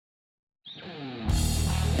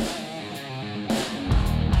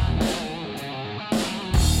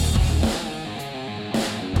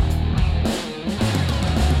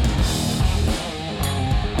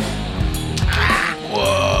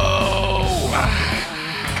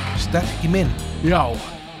sterk í minn. Já.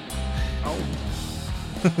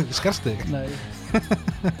 Skarstu þig? Nei.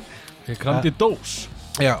 Ég kramdi dós.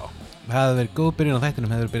 Já, það hefði verið góð byrjun á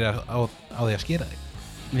þættinum hefði verið byrjað á því að skera þig.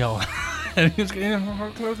 Já. Ég skal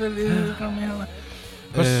klóta því fram í hana.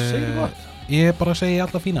 Hvað segir þú? Ég bara segi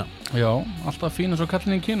alltaf fína. Já, alltaf fín eins og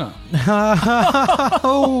kallinn í Kína.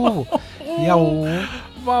 Já.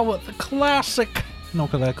 Wow, the classic.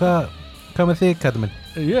 Nákvæmlega, hvað með þig, kættu minn?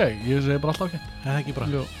 Ég segi bara alltaf okkur. Það er ekki bara.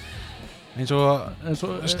 Jú. Eins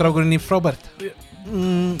og strákurinn í Frábært.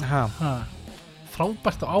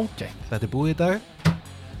 Frábært og ágætt. Þetta er búið í dag.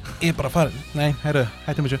 Ég er bara farin. Nei, heyrðu,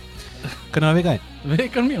 hættum þessu. Hvernig var vikaðin?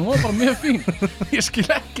 Vikan mín, hún var bara mjög fín. Ég skil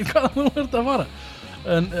ekki hvað þú ert að fara.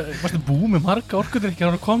 En varstu búið með marga orkudrykkir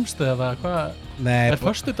ára komst eða hvað? Nei.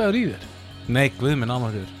 Föstudagur í þér? Nei, guð minn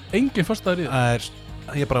almáttugur. Engin föstudagur í þér?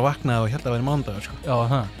 Ég bara vaknaði og held að vera mánudagur, sko. Já,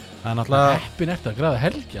 það. Það er náttúrulega... Heppin eftir að græða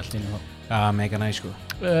helgi allt í þá. Já, mega næ, sko.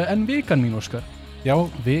 En vikan mín, Óskar. Já.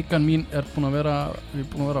 Vikan mín er búin að vera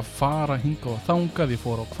að fara hinga og þangað. Ég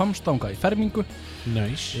fór á Hvammstanga í fermingu.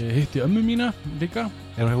 Nice. Hitti ömmu mína líka.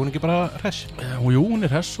 Er hún ekki bara hress? Jú, hún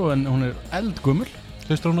er hress en hún er eldgömmul.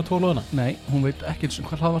 Hlustar hún á 2 lóðina? Nei, hún veit ekki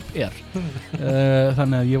hvað hlaðvarp er.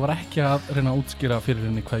 Þannig að ég var ekki að reyna að útskýra fyrir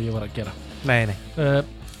henni hvað ég var að gera. Nei.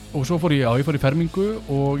 Og svo fór ég í fermingu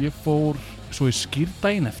og ég fór svo í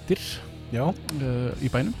skýrdaginn eftir. Já.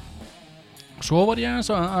 Í bænum. Svo var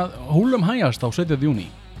ég að húlum hægast á 17.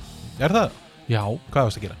 júní. Er það? Já. Hvað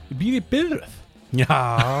varst að gera? Ég býði í biðröð. Já.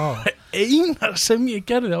 Einar sem ég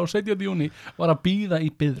gerði á 17. júní var að býða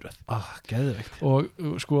í biðröð. Geðveikt. Og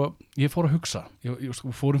sko, ég fór að hugsa. Ég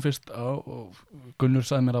fórum fyrst og Gunnur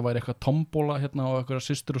sagði mér að væri eitthvað tombóla hérna og eitthvað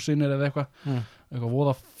systur og synir eða eitthvað. Eitthvað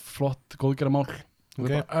voða flott góðgerðamál.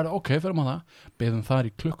 Okay. Ok, fyrir maður það. Beðum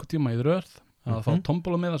þar í klukkutíma í röð að fá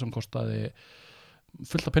tombóla með það sem kostaði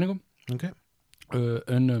fullt af penningum. Okay.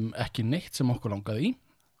 Ekki neitt sem okkur langaði í.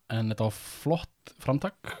 En þetta var flott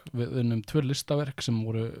framtak. Við unnum 2 listaverk sem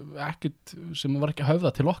var ekki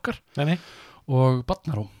höfða til okkar. Nei. Og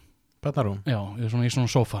barnarúm. Barnarúm? Já, ég er í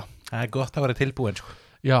svona sófa. Það er gott að vera tilbúin, sko.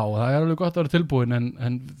 Já, það er alveg gott að vera tilbúin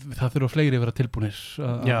en það þurfa fleiri að vera tilbúinir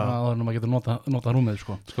að maður getur nota rúmið,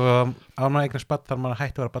 sko. Sko, á maður eignast barn þarf maður að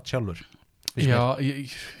hætti að vera barn sjálfur. Já,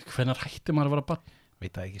 hvenær hætti maður að vera barn?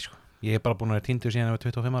 Veit það ekki, sko. Ég er bara búin að vera týndur síðan ég var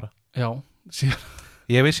 25 ára. Já, síðan.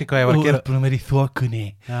 Ég vissi hvað ég var að gera. Þú er búin að vera í þokunni.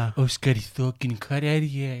 Óskar í þokunni, hvar er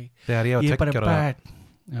ég? Þegar ég var 2 ára.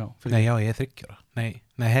 Já, ég er 3 ára. Nei,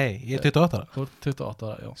 hei, ég er 28 ára. Þú er 28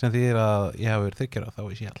 ára, já. Sem þýðir að ég hafi verið 3 ára, þá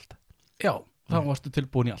vissi ég allt. Já, þá varstu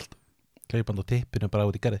tilbúin í allt. Hlaupandi á tippinu bara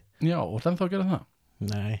út í garði. Já, og hlem þá að gera það?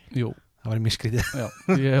 Nei. Jú. Það var mjög skrítið. Já,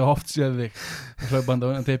 ég hef oft séð þig hlaupandi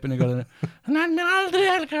á tippinu í garðinu. Hann er aldrei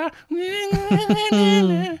helga.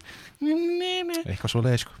 Eitthvað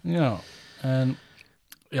svoleiðis, sko. Já, en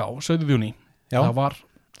já, 17. júní. Það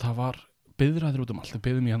var biðræður út allt. Við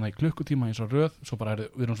biðum í hana í klukkutíma eins og röð. Svo bara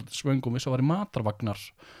við erum svolítið svöngum. Við svo var í matarvagnar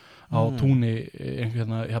á túni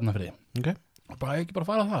hérna í Hafnarfirði. Okay. Og bara ekki bara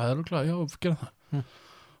fara það. Það er örugglega, já, gera það.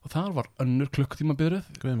 Og það var önnur klukkutíma biðröð.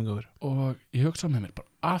 Og ég hugsaði með mér bara,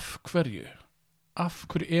 af hverju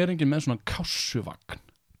er enginn með svona kássuvagn?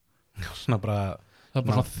 Svona bara... Það er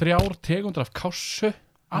bara svona 3 tegundir af kássu,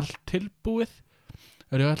 allt tilbúið.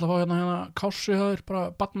 Ég ætla að fá hérna kássu, það er bara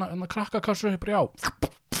barna, krakkakássu, bara já.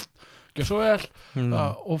 Ekki svo vel.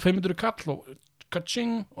 Og 500 kall og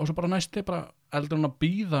kaching. Og svo bara næsti, bara eldur hann að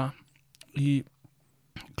býða í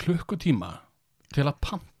klukkutíma til að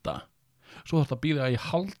panta. Svo þarf það að býða í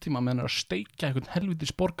hálftíma með hann að steikja einhvern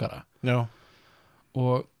helvitis borgara. Já.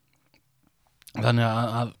 Og þannig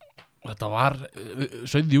að þetta var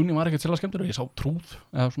 17. júní var ekkert sérlega skemmtilega. Ég sá Trúð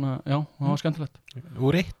eða svona, já, það var skemmtilegt.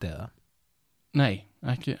 Úr 1 eða? Nei,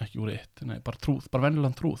 ekki úr 1. Nei, bara Trúð, bara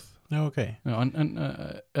venjulegan Trúð. Já, ok. Já,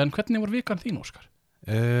 en hvernig var vikan þín, Óskar?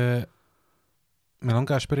 Mér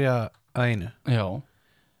langaði að spyrja að einu. Já.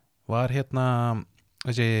 Var hérna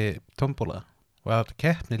þessi tombóla, var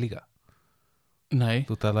keppni líka? Nei.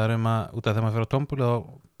 Þú talar að út af þegar maður fyrir á tombólu þá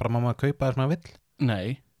bara má maður kaupa það sem maður vill? Nei.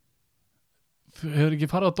 Þú hefur ekki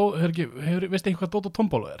farið á veist ekki hvað dót og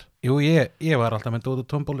tombólu er? Jú, ég var alltaf með dót og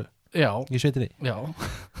tombólu. Já. Ég sveitir því. Já.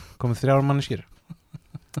 Komið 3 manneskjur.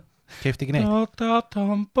 Keypti ekki neitt. Dót og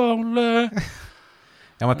tombólu.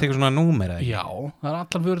 Já, maður tekur svona númer eða ekki? Já, það er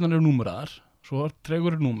allar vörunar eru númeraðar. Svo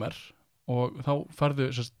dregur númer og þá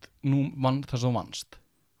færðu þess að þú vannst.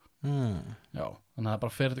 Já, þannig að það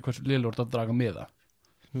bara fer til hversu lillur að draga miða.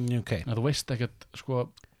 Okay. Þú veist ekkert, sko,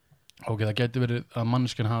 ok, það geti verið að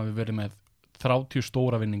manneskjan hafi verið með 30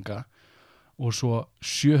 stóra vinninga og svo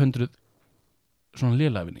 700 svona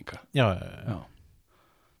liðlega vinninga. Já.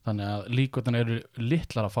 Þannig að líkvöldan eru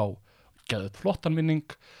litlar að fá geðið flottan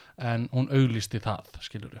vinning en hún auglýsti það,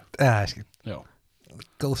 skilurðu. Skil. Já.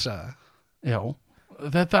 Góð saga. Já,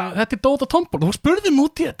 þetta er Dóta Tombol, þú spurði mig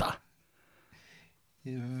út í þetta.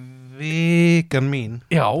 Vikan mín.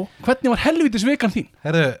 Já, hvernig var helvítis vikan þín?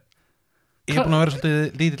 Herðu, ég er búin að vera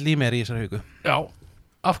svolítið lítill í mér í þessari viku. Já,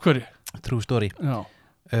 af hverju? True story. Já.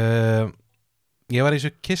 Ég var í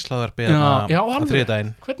þessu kisslaðarpi Já, á alveg.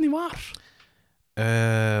 þriðjudaginn. Hvernig var?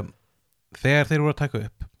 Þegar þeir voru að taka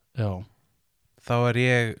upp, Já. þá er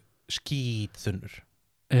ég skítþunnur.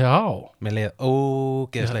 Já. Mér leið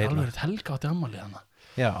ógeðslega illa. Alveg helga átti ammálið hana.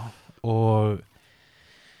 Já, og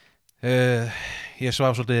ég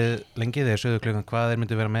svaf svolítið lengi þegar sögðu klukkan hvað þeir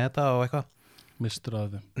myndi vera með þetta og eitthvað. Mistur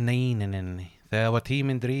að þeim. Nei. Þegar var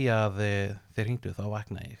tímyndur í að þeir hringdu þá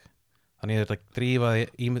vaknaði ég. Þannig ég þurfti að drífa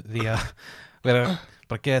því að vera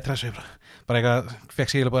bara geða tressu. Bara eitthvað, fekk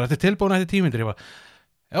síðan bara, þetta er tilbúin eftir tímyndur. Ég bara,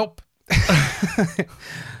 jáp.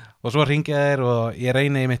 Og svo hringja þeir og ég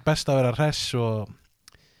reyni mitt besta að vera hress og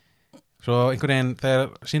svo einhvern veginn þegar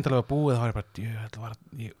síntalið var búið þá var ég bara, þetta var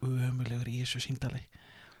ég ömulegur í þessu síntali.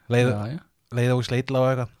 Leið ógeðslega illa og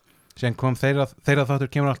eitthvað. Síðan kom þeirra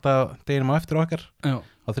þáttur kemur alltaf deginum á eftir okkar. Já.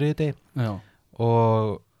 Á þriðjudegi. Já.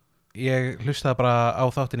 Og ég hlustaði bara á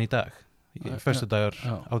þáttin í dag. Föstudagur,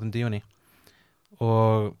 Já. 8. júní.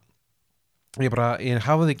 Og ég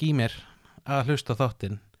hafði ekki í mér að hlusta á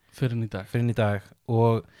þáttinn Fyrir í dag.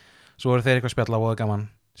 og svo voru þeir eitthvað spjalla og gaman.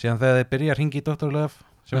 Síðan þegar þeir byrja að hringi í Dr. Löf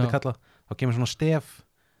sem þetta kalla, þá kemur svona stef.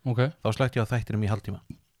 Ok. Þá slökti ég á þættinum í hálftíma.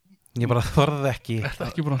 Ég bara þorði ekki. Ertu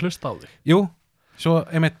ekki búin að hlusta á þig? Jú, svo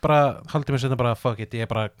einmitt bara hálftíma setna bara fuck it, ég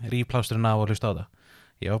bara ríplásturinn á og hlusta á það.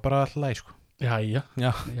 Ég var bara alltaf sko. Jæja.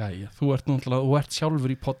 Já. Þú ert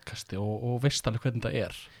sjálfur í podcasti og veist alveg hvernig það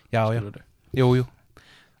er. Já. Jú.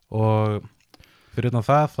 Og fyrir utan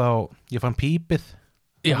það þá ég fann pípið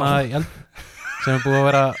sem er búið að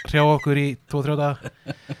vera hrjá okkur í 2-3 daga.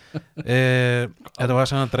 Þetta var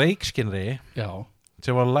svona dreikskinri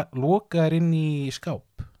sem var lokaður inn í skáp.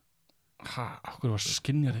 Okkur var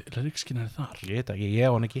ríkskinari þar? Ég veit ekki, ég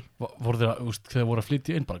á hann ekki. Voru þeir voru að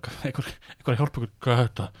flytja inn bara einhver að hjálpa ykkur, hvað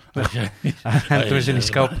er þetta? Hendur við sinni í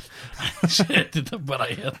skáp. Seti þetta bara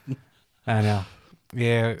hérna. En já,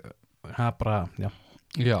 ég hafa bara, já.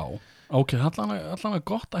 Já, ok, allan er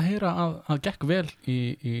gott að heyra að gekk vel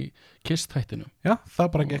í Kiss-þættinu. Já,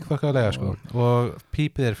 það bara gekk þokkalega sko. Og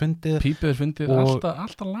pípið er fundið.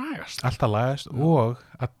 Alltaf lagast. Alltaf lagast og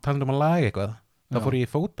að tala um að laga eitthvað, þá fór ég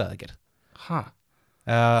í fótaaðgerð.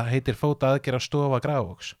 Heitir fótaaðgerð á Stofa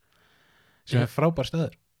Grafavogs sem er frábær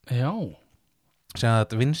staður. Já. Sem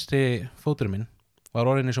að vinstri fóturinn minn var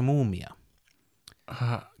orðin eins og múmía.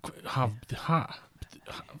 Það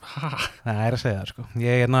er að segja það sko.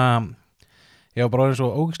 Ég var bara orðin svo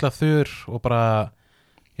ógeðslega þurr og bara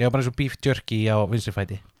ég var bara eins og beef jerky á vinstri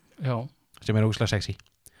fæti. Já. Sem er ógeðslega sexy.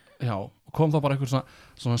 Já, og kom þá bara einhver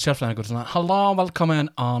svona sérfræðingur svona hello, welcome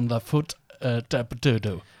on the foot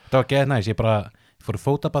do. Það var geðið næs, ég fór í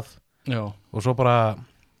fótabað. Já. Og svo bara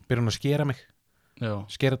byrjum að skera mig. Já.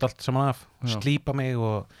 Skera þetta allt saman af, slípa mig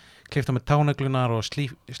og klifta með táneglunar og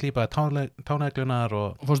slípaði táneglunar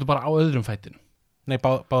og fórstu bara á öðrum fætinu? Nei,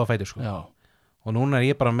 báða fætur sko. Já. Og núna er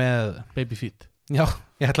ég bara með baby feet. Já,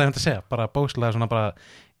 ég ætlaði að segja, bara bókslega svona bara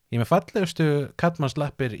ég er með fallegustu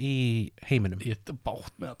kallmannslappir í heiminum. Ég er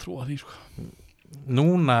bátt með að trúa því sko.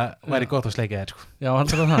 Núna væri gott að sleika þér sko. Já,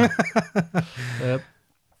 alltaf það.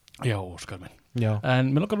 Já, Óskar minn. Já.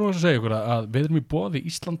 En mér langar nú að segja ykkur að við erum í boði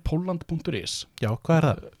islandpoland.is. Já, hvað er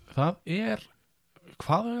það? Það er,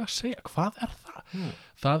 hvað er að segja, hvað er það?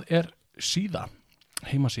 Það er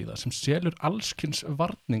heimasíða sem selur allskins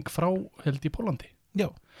varning frá held í Pólandi. Já.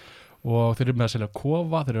 Og þeir eru með að selja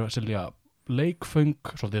kofa, þeir eru að selja leikföng,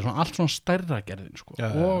 svolítið, allt svona stærra gerðin sko. Já.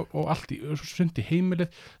 Og allt í sundi heimilið,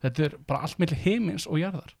 þetta er bara allt milli heimins og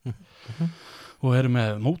jarðar. Og þeir eru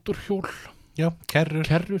með mótorhjól. Já, kerrur,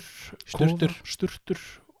 sturtur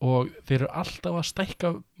og þeir eru alltaf að stækka,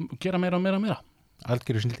 gera meira.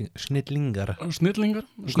 Algjöru snillingar.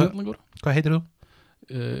 Hvað heitir þú?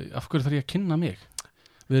 Af hverju þarf ég að kynna mig?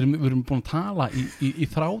 Við erum búin að tala í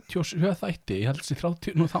 37 þætti, ég held þessi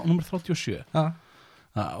númer 37.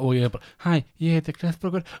 Og ég er bara, hæ, ég heiti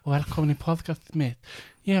Grethbergur og velkomin í podcast mitt.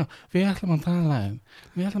 Já, við ætlum að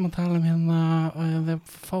tala um hérna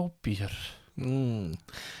fóbíur.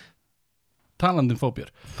 Talandi um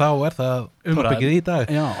fóbíur. Þá er það umræðið í dag.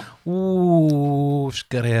 Já.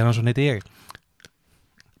 Skari, þannig svo neyti ég.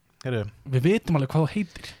 Heru. Við veitum alveg hvað það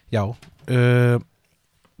heitir. Já.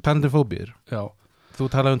 Talandi um fóbíur. Já. Þú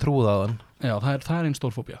talaði um trúðaðan. Já, það er einn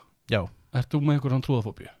stór fóbía. Já. Ert þú með einhverjum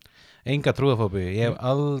trúðafóbíu? Enga trúðafóbíu. Ég hef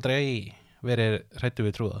aldrei verið hræddur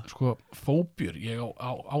við trúða? Sko, fóbjur, ég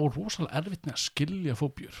á rosalega erfitt með að skilja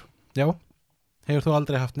fóbjur. Já. Hefur þú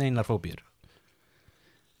aldrei haft neinar fóbjur?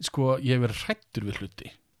 Sko, ég hef verið hræddur við hluti.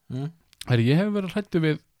 Mm. Ég hef verið hræddur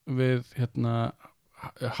við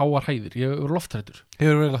háar hæðir. Ég hef verið lofthræddur.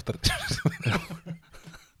 Hefur verið lofthræddur?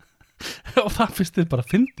 Og það finnst þið bara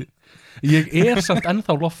fyndið. Ég samt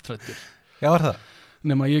ennþá lofthræddur. Já, var það?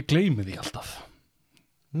 Nema ég gleymi því alltaf.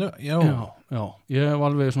 Nú, já. Já, ég hef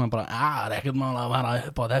alveg svona bara, það ekkert mál að vara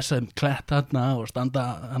upp á þessum klett þarna og standa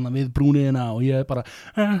hana við brúniðina og ég bara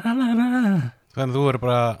Þannig þú verður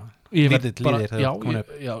bara lítill líðir þegar þú komin upp.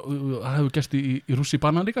 Já, það hefur gerst í Rússi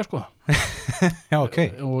banna líka, sko. Já, ok.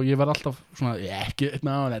 Og ég verð alltaf svona, ekki upp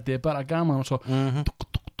með á þetta er bara gaman og svo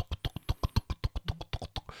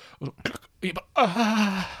og svo ég bara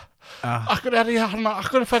akkur er ég hérna,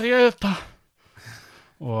 akkur fer ég þetta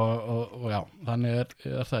og já, þannig er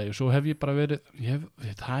það. Svo hef ég bara verið ég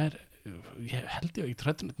held ég ekki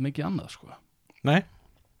hrættur neitt mikið annað, sko. Nei?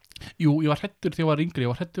 Jú, ég var hrættur þegar ég var yngri,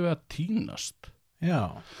 ég var hrættur við að týnast. Já.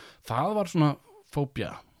 Það var svona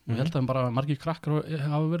fóbía og ég held að bara margir krakkar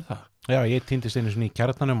hafa verið það. Já, ég týndist einu svona í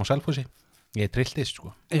Kjarnanum á Selfossi. Ég trilltist,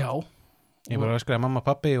 sko. Já. Ég bara öskraði mamma,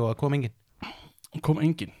 pappi og það kom enginn. Kom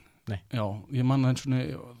enginn? Nei. Já, ég man að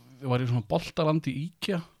ég var í svona boltalandi í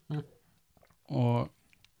IKEA og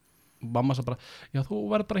mamma sagði bara, já, þú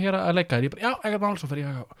verður bara hér að leika þér. Ég bara, já, ekkert mál, svo fer ég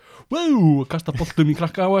að kasta boltum í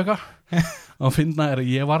krakka og eitthvað og finna að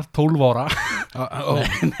ég var 12 ára.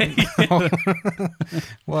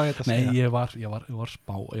 Nei, ég var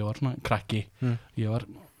spá, ég var svona krakki. Ég var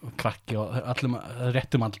krakki og allum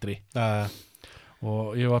réttum aldri.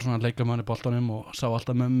 Og ég var svona að leika með hann í boltanum og sá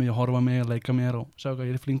alltaf mömmu að horfa mig að leika mér og sá hvað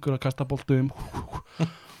ég er flinkur að kasta boltum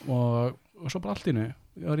og svo bara allt í einu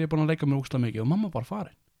var ég búin að leika mér úkslega mikið og mamma var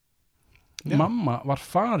farin. Já. Mamma var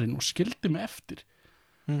farin og skildi mig eftir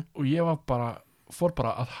og ég fór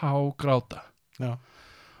bara að hágráta. Já.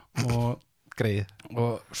 Og greið.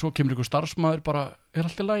 Og svo kemur ykkur starfsmaður bara, er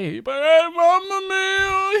allt í lagi? Ég bara, mamma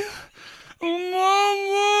mig og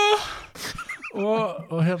mamma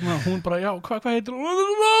og hérna hún bara, já, hvað heitir hún? Það er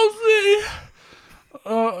Rósi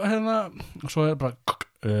og svo er bara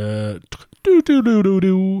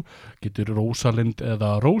getur Rósalind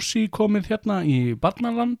eða Rósi komið hérna í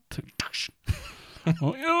Barnaland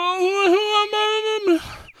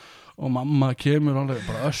og mamma kemur alveg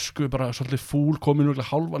bara ösku, bara svolítið fúl, komin úr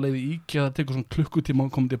hálfa leið í IKEA, það tekur svona klukkutíma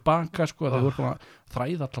og komið tilbaka, sko, það voru bara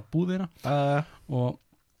þræða allar búðina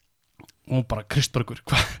og bara Kristbergur,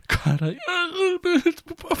 hvað er það?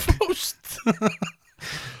 Fóst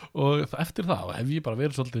og eftir það hef ég bara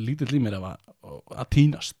verið svolítið lítill í mér að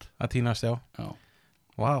týnast. Að týnast, já.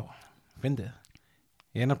 Vá, fyndið.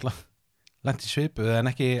 Ég nefnilega lent í svipu en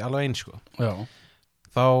ekki alveg eins, sko. Já.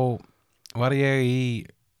 Þá var ég í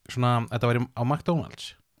svona, þetta var á McDonald's.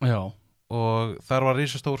 Já. Og þar var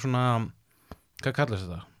risastór svona, hvað kallast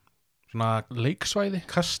þetta? Svona leiksvæði,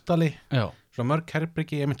 kastali. Já. Svona mörg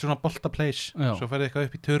herbyggi, ég myndi svona bolta place. Já. Svo ferði eitthvað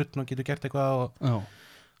upp í turn og getur gert eitthvað og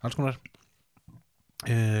alls konar.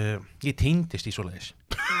 Ég týndist í svoleiðis.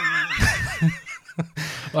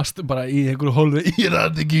 Varstu bara í einhverju hólfi, ég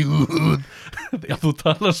rætt ekki út. Já, þú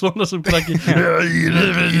talar svona sem krakki. Ég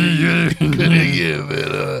rætt ekki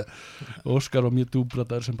vera. Óskar og mjög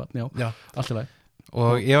dúbrataður sem barn, já. Allt í lagi.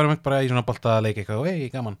 Og ég var með bara í svona bolta að leika eitthvað og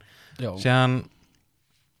gaman. Já.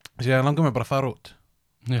 Síðan langar mér bara að fara út.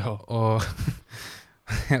 Já. Og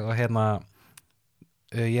hérna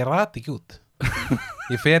ég rætt ekki út.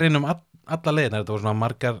 Ég fer inn alla leiðina, þetta voru svona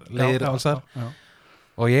margar leiðir alls þar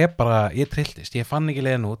og ég trilltist, ég fann ekki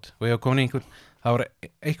leiðin út og ég var komin í það var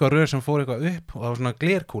eitthvað rör sem fór eitthvað upp og það var svona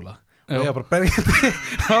glerkúla og ég var bara bergjandi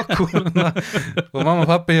á kúluna og mamma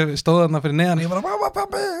og pappi stóð þarna fyrir neðan og ég bara mamma,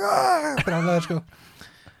 pappi, brálaður, sko.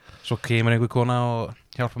 Svo kemur einhver kona og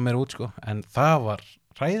hjálpa mér út, sko, en það var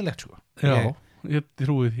hræðilegt, sko. Já. Ég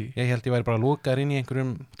trúi því. Ég held ég væri bara lokaður inn í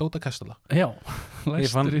einhverjum dótakastala. Já,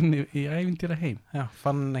 læstur inn í ævintýra heim. Já,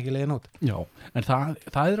 fann ekki leiðin út. Já, en það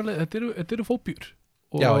er alveg, þetta eru fóbjur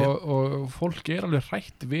og fólk er alveg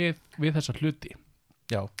hrætt við þessa hluti.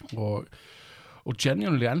 Já. Og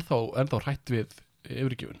genuinely ennþá hrætt við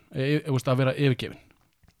yfirgefin, að vera yfirgefin.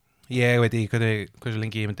 Ég veit ekki hversu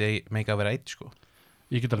lengi ég myndi meika að vera einn, sko.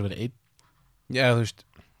 Ég get alveg verið einn. Já, þú veist,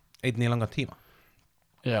 einn í langan tíma.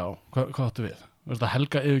 Já, hvað áttu við? Þú veist að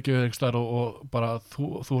Helga yfirgefið einhvers staðar og bara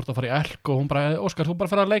þú ert að fara í elk og hún bara, Óskar, þú bara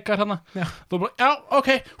fyrir að leika hérna. Já. Þú bara, já, ok,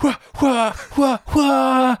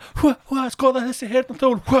 skoða þessi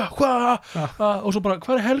heyrnartól, og svo bara,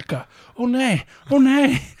 hvað er Helga? Ó nei,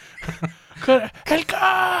 hvað er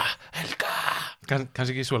Helga?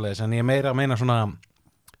 Kannski ekki svoleiðis, en ég meira að meina svona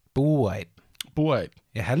búa einn.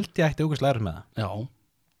 Ég held ég ætti ógeðslega erfitt með það. Já,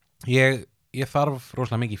 Ég þarf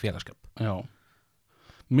rosalega mikið félagskap. já.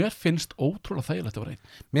 Mér finnst ótrúlega þægilegt að vera einn.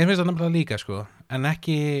 Mér finnst það nefnilega líka, sko, en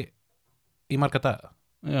ekki í marga daga.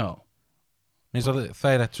 Já, Mér finnst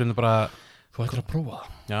það er eitt svona bara, þú ættir að prófa það.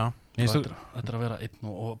 já, mér finnst það Þetta er að vera einn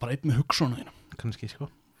og bara einn með hugsunum þínu. kannski, sko.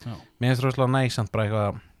 Já, Mér finnst það rosalega næsant bara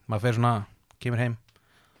eitthvað, maður fer svona, kemur heim,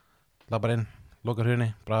 labbar inn, lokar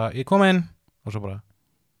hurðinni, bara, ég kom inn, og svo bara,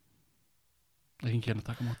 enginn að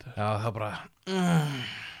taka móti. já, það bara,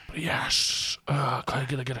 Yes, hvað ég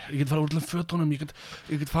get að gera? Ég get farið út til fötunum, ég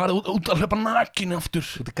get farið út að hlaupa nakin aftur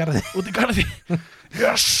út í garði. út í garði.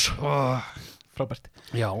 Yes. Frábært.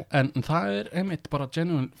 Já, en það er einmitt bara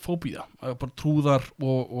genuine fóbía, bara trúðar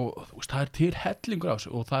og þú veist, það er til hellingur á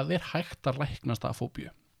þessu og það er hægt að læknast af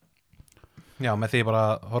fóbíu. Já, með því bara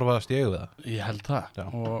horfaðast í augu við það. Ég held það. Já.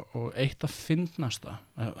 Og eitt að finnasta,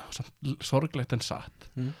 sorglegt en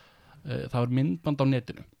satt, það er myndband á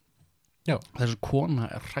netinu. Já. Þessi kona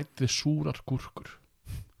er hrædd við súrar gúrkur.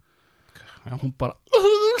 Já. Hún bara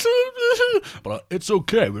it's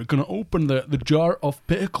okay, we're gonna open the jar of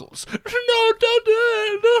pickles. No, don't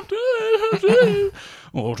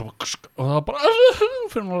og það er bara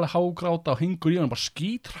fyrir hún alveg hágráta og hingur í hann bara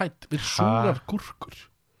skítrædd við súrar gúrkur.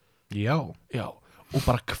 Já. Já, og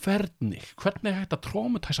bara hvernig er hægt að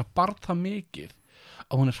traumatæsa barn það mikið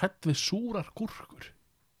að hún er hrædd við súrar gúrkur?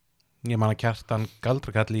 Ég man að Kjartan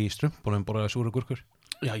Galdrakall í strumpunum borðaði súra gúrkur.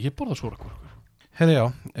 Já, ég borða súrar gúrkur. Herri, já,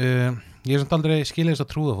 ég er samt aldrei skilið þess að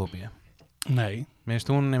trúðafóbíu. Nei, Mér finnst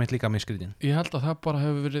hún einmitt líka misskritin. ég held að það bara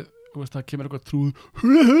hefur verið, þú veist, það kemur eitthvað trúð,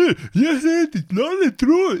 ég segi þetta, náði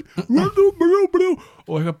trúð,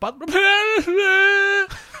 og eitthvað barn,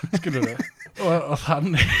 skilur það, og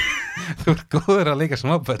þannig, Þú ert góður að leika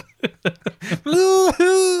smábönn.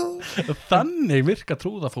 þannig virka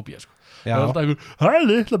trúðafóbía, sko. Já. Það er alltaf einhver, hæ,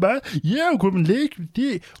 litla bæ, ég hef komin leik við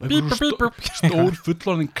þig, og einhver stór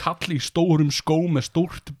fullorðin kall í stórum skó með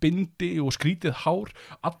stórt bindi og skrítið hár,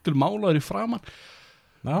 allur málaður í framan.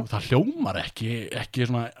 Já. Og það hljómar ekki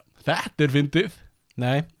svona, þetta er fyndið.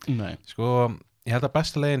 Nei, Nei. sko, ég held að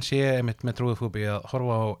besta leiðin sé einmitt með trúðafóbíu að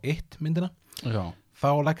horfa á myndina. Já, Þá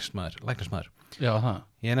læknast maður. já, það.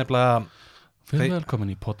 Ég er nefnilega, Fyrir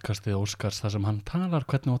velkomin í podcastið Óskars þar sem hann talar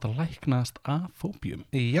hvernig þú átt að læknast af fóbíum.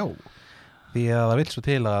 já, því að það vil svo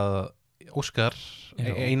til að Óskar,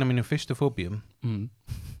 Já. eina af mínum fyrstu fóbíum.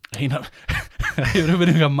 Einar, ég verið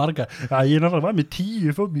verið eitthvað marga. Já, ég er náttúrulega var með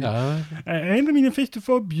 10 fóbíum. Já, Einn af mínum fyrstu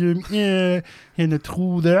fóbíum er hérna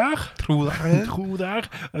trúðar. trúðar.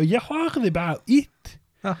 Ég horfði bara ít.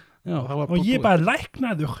 Já, það var og ég búið. bara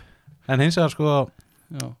læknaður. En hins vegar sko,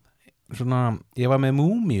 Já. svona, ég var með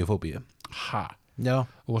múmíufóbíu. Ha? Já.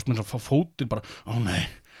 Og varst með svona fótinn bara, ó nei,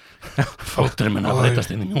 fótturinn minn að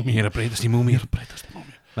breytast inn í múmi. Ég er að breytast í múmíur. Breytast í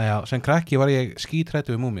múmi. Næja, sem krakki var ég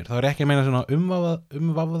skítrættu við múmíur. Það var ekki að meina svona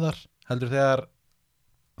umvafðar, heldur þegar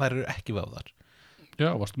þær eru ekki vafðar. Já,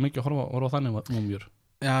 varstu mikið að horfa á þannig múmjur.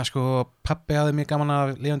 Já, sko, pabbi hafði mjög gaman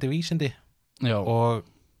af lifandi vísindi Já, og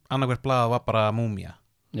annarkvært blað var bara múmía.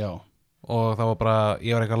 já, Og það var bara,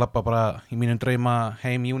 ég var eitthvað að labba bara í mínum drauma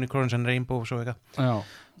heim Unicorns and Rainbows og eitthvað. já.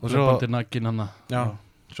 Og svo, Hlaupandi nakin hana. já,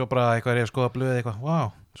 svo bara eitthvað er ég að skoða blöðið eitthvað,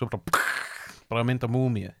 wow, svo bara mynda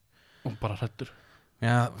múmíu. Og bara hrættur.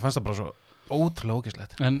 Já, fannst það bara svo ótrúlega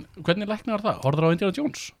ógeðslegt. En hvernig læknar það? Horfður á Indiana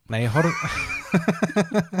Jones? Nei,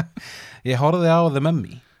 ég horfði á The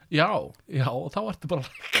Mummy. Já, þá ertu bara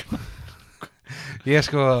Ég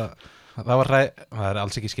sko, það er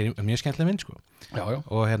alls ekki mjög skemmtileg mynd sko. Já, já.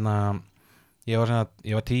 Og hérna, ég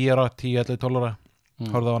var 10 ára, 10, 11, 12 ára,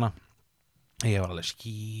 horfði á hana. Ég var alveg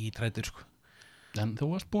skítrættur sko. En þú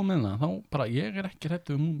varst búin með það, þá bara, ég er ekki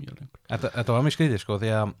hrættur við múmíu lengur. Þetta var mjög skrítið sko, því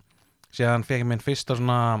að síðan fekk ég minn fyrsta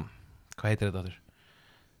svona, hvað heitir þetta áttur?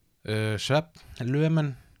 Svefn, lömen,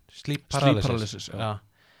 sleep paralysis. Já.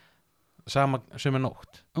 Sömu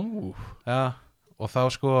nótt. Já, og þá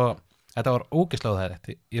sko, þetta var ógeðslega það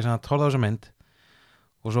rétt. Ég sem að horfði á þessa mynd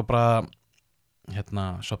og svo bara, hérna,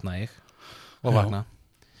 sofnaði ég og vakna.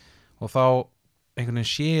 Og þá einhvern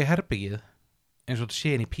veginn sé ég herbyggið eins og þetta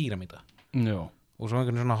sé inn í píramíta. Já. Og svo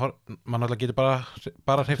einhvern veginn svona, mann alltaf getur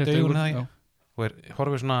bara hreyft augun það ekki. Og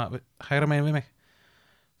horfið svona hægra megin við mig.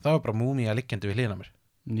 Það var bara múmía liggjandi við hliðina á mér.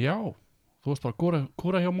 Já, þú varst bara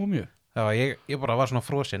kúra hjá múmíu. Já, ég bara var svona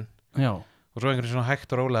frosinn. Já. Og svo einhvern veginn svona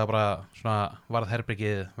hægt og rólega bara svona varð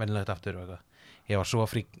herbyggið venjulegt aftur og eitthvað. Ég var svo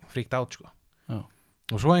fríkt át sko. Já.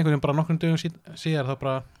 Og svo einhvern veginn bara nokkrum dögum síðar þá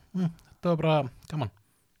bara, þetta var bara gaman.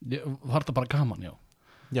 Var þetta bara gaman, já?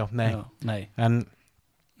 Já, nei. Já, nei. En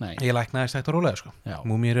Nei. ég læknaðist hægt og rólega sko. Já.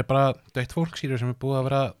 Múmíur er bara dött fólk sem er búið að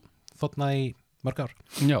vera þotnað í mörg ár.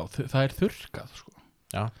 Já, það er þurrkað, sko.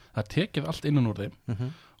 Já. það er tekið allt innan úr þeim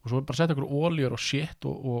og svo er bara að setja ykkur oljur og shit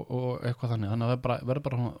og eitthvað þannig að það verður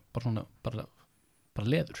bara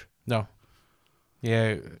leður. Já.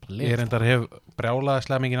 Ég reyndar hef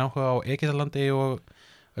brjálaðislega mikið áhuga á Egyptalandi og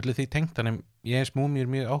öllu því tengt, þannig ég eins múmíur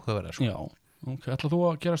mjög áhugaverðar sko. Já, ok, ætla þú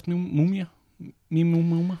að gerast múmía?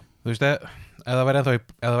 Múma? Þú veist, ef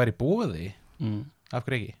það væri í búði af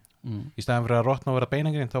hverju ekki? Í staðan fyrir að rotna og vera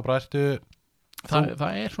beinangrind þá bara ertu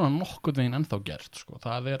það er svona nokkuð veginn ennþá gert sko.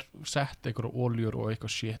 Það er sett einhverja oljur og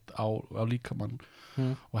eitthvað shit á líkamann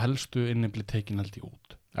og helstu innibli tekin held ég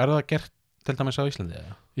út. Er það gert til dæmis á Íslandi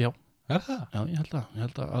eða? Já. Er það? Já, ég held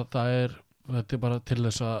að það er þetta er bara til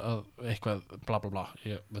þess að eitthvað bla bla bla,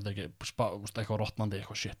 ég veit ekki eitthvað rotnandi,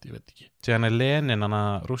 eitthvað shit, ég veit ekki. Síðan er Lenin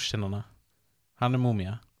rússinn hann er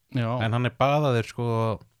múmía, Já. en hann er baðaður sko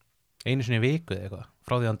einu sinni í viku eða eitthvað,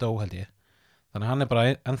 frá því hann dó held ég. Þannig hann er bara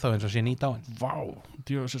ennþá eins og sé nýdáinn. Vá,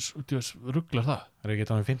 djöfis rugglar það. Það er ekki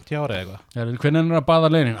þannig 50 ára eða eitthvað. Hvernig að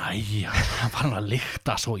baða Lenin? Hann var að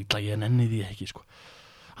lykta svo illa, ég nenni því ekki sko.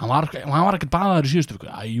 Hann var ekkert baðaður í síðustu viku.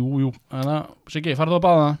 Jú, Siggi, farðu að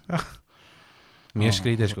baða. Mjög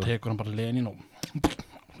skrítið sko. Og tekur hann bara Lenin og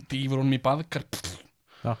dýfur honum í baðkar.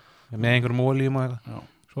 Já, með einhverjum ólíum og eitthvað. Já.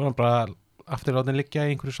 Svo er hann bara aftur látin liggja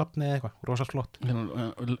í einhverju safni eða eitthvað, rosa flott.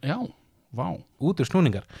 Já, vá. Út úr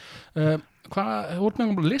snúningar. Hvað, þú ert með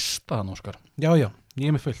einhverjum lista þann, Óskar? Já, ég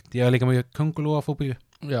er með fullt. Ég er líka með köngulóafóbíu.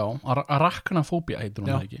 Já, arachnafóbía heitir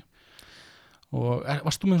hún það ekki. Og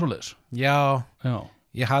varst þú með svoleiðis? Já, Já.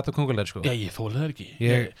 ég hata köngulær sko. Já, ég þólið það ekki.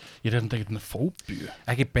 Ég er reynd ekkert með fóbíu.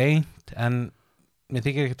 Ekki beint, en mér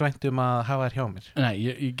þykir ekkert vænt að hafa þær hjá mér. Nei,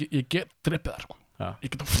 ég get drippið þar sko. Já. Ég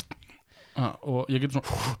get og ég get svona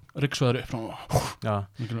ryksuðar upp. Já,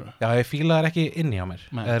 ég fíla þær ekki inni hjá mér.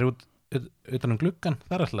 Nei. Það er utan gluggan,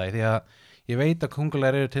 það er alltaf lagi, því að ég veit að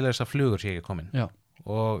köngulær eru til þess að flugur sé ekki komin. Já.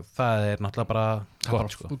 Og það er náttúrulega bara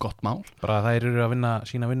gott sko. Gott mál. Bara þær eru að vinna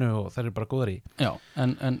sína vinnu og þær eru bara góðar í. Já,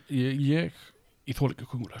 en ég þól ekki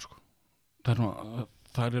köngulær sko.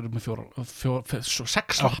 Það eru með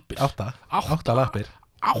 6 lappir. 8 lappir.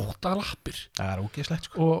 8 lappir. Það er ógeðslegt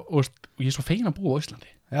sko. Og ég er svo fegin að búa á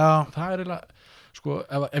Íslandi. Já. Það er eiginlega, sko,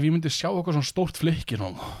 ef ég myndi sjá eitthvað svona stórt flikki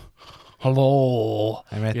svona, halló,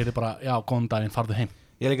 ég er bara, já, góðan daginn, farðu heim.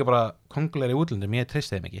 Ég er líka bara köngulær í útlöndum, ég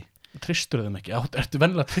treysti þeim ekki. Tristur þeim ekki? Ertu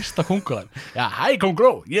vennilega að trista kóngulær? Já, hæ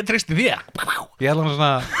kóngró, ég tristi þér. Ég er alveg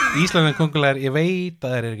svona, Íslandin köngulær, ég veit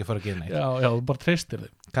að þeir eru ekki að fara að gera neitt. Já, þú bara tristir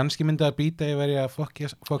þeim. Kannski myndi að býta ég verið að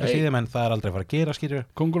fokka síðum, en það er aldrei að fara að gera, skýrur.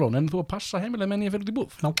 Kóngró, en þú að passa heimilega menn ég fyrir út í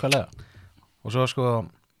búð? Nákvæmlega. Og svo sko,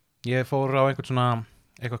 ég fór á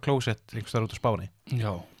eitthvað klósett einhvers þar út á Spáni.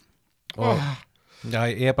 Já. Og já,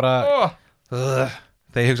 ég er bara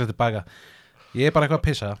þegar ég hugsa tilbaka, ég er bara eitthvað að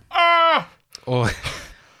pissa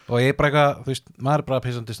og ég er bara eitthvað, þú veist, maður er bara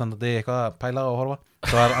pissandi standandi, eitthvað að pæla og horfa.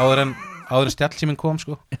 Það var áður en stjallsíminn kom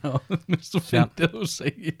sko. Já, mér svo fyndið þú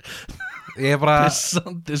segir ég er bara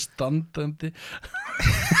pissandi standandi.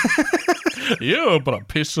 Ég var bara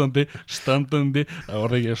pissandi standandi, það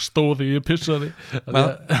var ekki að stóð þegar ég pissaði.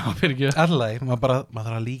 Allæg, maður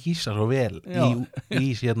þarf að lýsa svo vel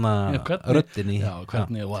í hérna röddinni. Já,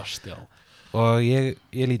 hvernig ég varst, já. Og ég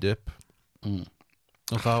líti upp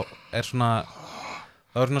og þá er svona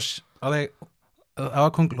alveg, það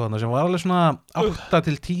var köngulóðna sem var alveg svona 8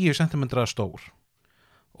 til 10 cm stór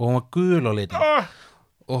og hún var gul á litin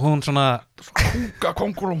og hún svona kúka,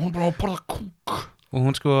 hún bara að borða kúk og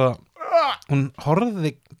hún sko hún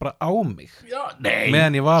horfði bara á mig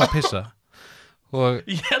meðan ég var að pissa og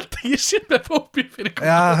ég held að ég sé með fóbíu fyrir kúk.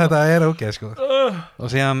 Já, þetta er ógeð sko og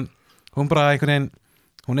síðan hún bara einhvern veginn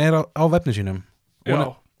hún er á vefnu sínum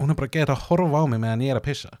hún er bara gett að horfa á mig meðan ég er að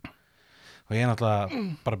pissa og ég náttúrulega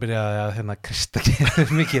bara byrjaði að krista ekki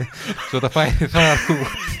mikið svo þetta færi það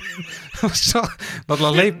út og svo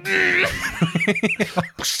náttúrulega leip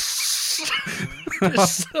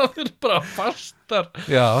pissaður bara fastar.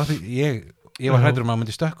 Já, ég var hræddur að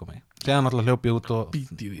myndi stökka mig þegar náttúrulega hljópi út og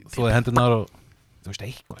þóði hendurnar og þú veist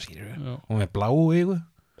eitthvað skýrur og með bláu augu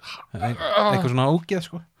eitthvað svona ógeð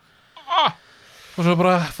sko og svo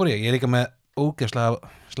bara fór ég er líka með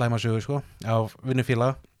ógeðslega slæmasögu sko af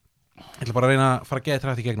vinnufélaga. Ég ætla bara að reyna að fara að geða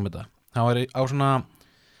trætt í gegnum þetta. Hann var á svona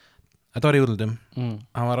þetta var í útlöndum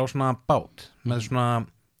hann var á svona bát með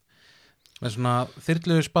svona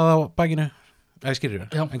þyrlu spað á bakinu eða skýrur,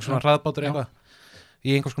 einhvers svona hraðbátur eitthvað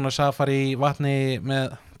í einhvers konar safari í vatni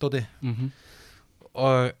með dóti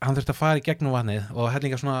og hann þurfti að fara í gegnum vatnið og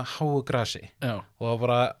hellinga svona háu grasi og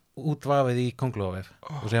bara útvafið í kóngulóarvef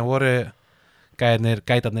og sem voru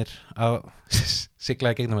gætarnir að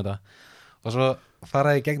sigla í gegnum þetta og svo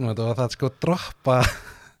faraði í gegnum þetta og það sko droppa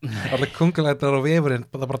allir kungulætar og vefurinn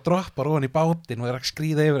það bara droppar ofan í bátinn og er að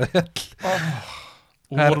skríða yfir það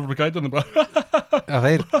Og vorum við gætandi bara Já,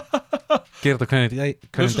 þeir gera þetta hvernig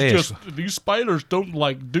This is degi just, these spiders don't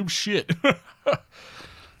like do shit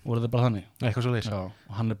Voru þið bara þannig eitthvað svo leys Já,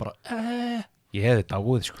 og hann er bara Ég hefði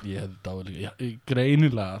dáið sko Ég hefði dáið líka,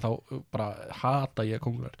 greinilega þá bara hata ég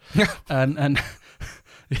kónglar en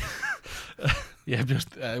ég hef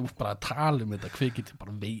just bara að tala um þetta kvikið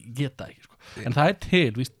bara geta ekki sko. En það er til,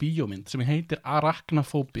 víst, bíómynd sem heitir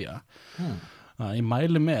Arachnafobia Ég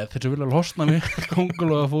mæli með þess að vilja losna við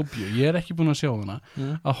kóngulóðafóbíu, ég er ekki búin að sjá hana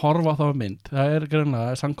að horfa á það mynd, það er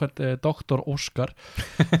greinlega samkvæmt Dr. Óskar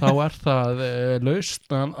þá er það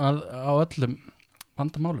lausnan á öllum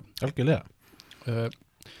vandamálum Algjörlega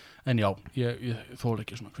En já, ég þóla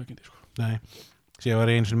ekki svona kvikindi sko. Nei, svo ég var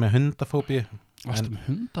einu sinni með hundafóbíu Varstu með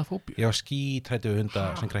hundafóbíu? Ég var skítræddur við hunda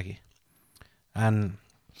sem krakki En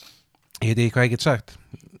ég veit ekki hvað ég get sagt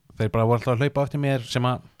Þeir bara voru alltaf að hlaupa eftir mér sem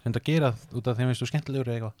að hunda gera út af þeim finnst þú skemmtilegur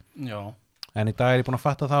eða eitthvað Já En í dag er ég búin að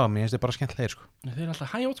fatta það og mér finnst þið bara skemmtilegir sko. Þeir eru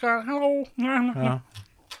alltaf, hæ Óskar, halló Já,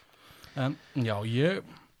 En já, ég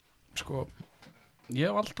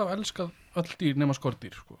hef alltaf elskað öll dýr nema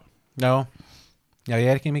skordýr sko. já, ég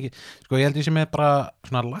er ekki mikið Sko ég held ég sem er bara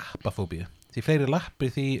svona lappafóbíu Því fleiri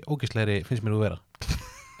lappir því ógeðslegri finnst mér þú vera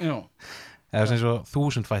Já, Eða sem svo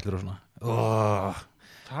 1000 fætlur og svona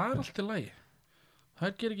það er allt í lagi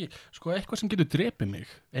Það ger ekki, sko eitthvað sem getur drepið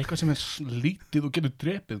mig Eitthvað sem er lítið og getur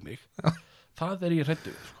drepið mig Það er ég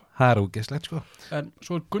hræddur við sko. Það er ógeðslegt sko En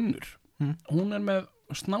svo er Gunnur Hún er með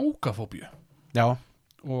snákafóbíu Já,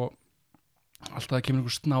 Og alltaf það kemur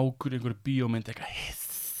einhver snákur Einhver bíómynd, eitthvað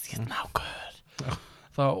snákur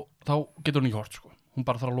þá getur hún ekki hort sko. Hún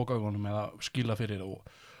bara þarf að loka augunum eða skila fyrir og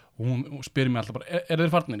hún spyrir mig alltaf bara er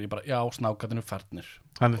þeir farnir? Ég bara, já, snákarnir farnir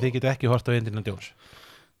þannig þið getur ekki hort á Indiana Jones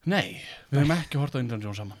Nei, við hefum ekki hort á Indiana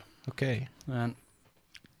Jones saman Ok En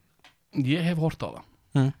ég hef hort á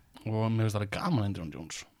það og mér finnst það gaman Indiana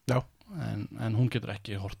Jones Já, en hún getur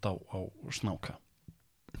ekki hort á snáka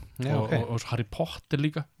já og Harry Potter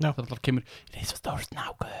líka Já. það alltaf kemur, það er svo stór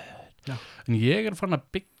snákur Já. En ég er farin að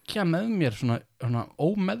byggja með mér svona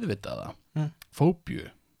ómeðvitaða fóbíu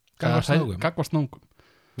Gagnvart snákum? Gagnvart snákum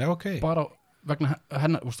Já, ok bara vegna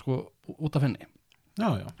hennar sko, út af henni Já,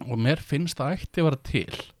 já og mér finnst það ætti að vera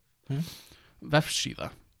til vefsíða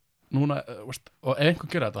núna, og ef einhver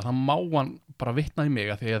gera þetta þá má hann bara vitna í mig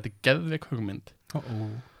að því að þetta er geðveik hugmynd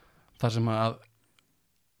þar sem að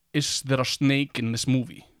is there a snake in this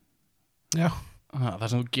movie Já, þar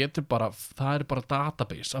sem þú getur bara það er bara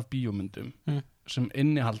database af bíómyndum sem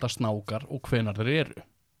innihalda snákar og hvenar þeir eru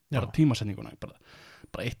bara tímasetninguna bara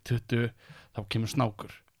 1.20 þá kemur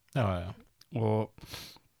snákur já, já og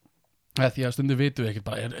því að stundum vitum við ekki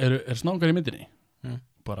bara er snákar í myndinni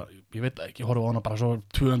bara, ég veit ekki, horfa á hana bara svo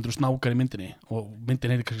 200 snákar í myndinni og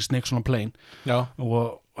myndin heitir kannski Snakes on a Plane Já,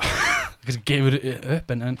 og kannski gefur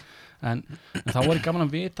upp en þá er gaman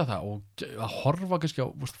að vita það og að horfa kannski á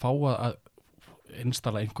fá að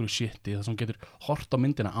installa einhverju shiti þar sem getur hort á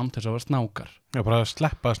myndina án þess að vera snákar já bara að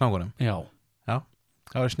sleppa snákunum Já,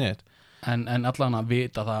 Það var sniðið en allan að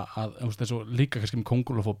vita það að þessu líka kannski með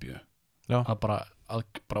kóngulófóbíu að bara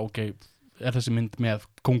ok, er þessi mynd með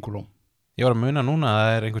kóngulóm Ég var að muna núna að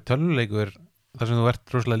það er einhver töluleikur þar sem þú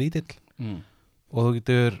ert rosalega lítill og þú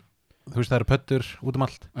getur, þú veist það eru pöttur út um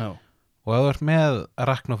allt Já, og ef þú ert með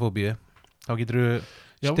arachnofóbíu þá getur þú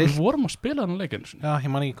já við vorum að spila þennan leikinn Já,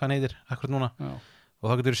 ég man ekki hvað hann heitir akkurat núna Já.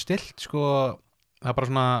 og þá getur þú stilt sko það er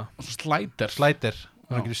bara svona Slider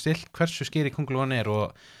og þá getur þú stilt hversu skeri kónguló hann er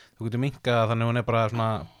og þú getur minkað þannig að hún er bara svona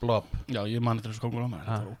blob Já, ég mani þessu kóngulóm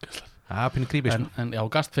þetta er ógeðslegt Það er pínu creepy sko en já,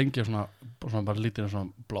 gast fengi svona bara lítið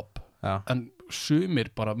svona blob Já, en sumir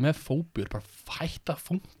bara með fóbíur bara hætta að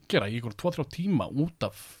fungera í ykkur 2-3 tíma út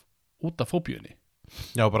af fóbíunni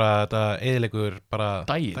já bara þetta eðilegur bara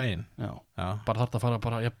Daginn. Já. Bara þarf að fara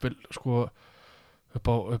bara jafnvel sko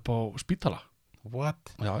upp á spítala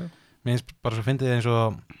What? Já Mér finnst bara svo fyndið eins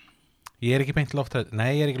og ég er ekki beint loftrædd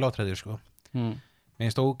Nei, ég er ekki loftræddur sko Mér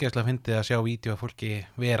finnst ógeðslega fyndið að sjá vídeo að fólki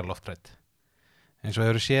vera loftrædd eins og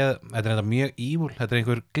hefur séð, þetta er þetta mjög evil þetta er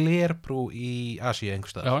einhver glerbrú í Asíu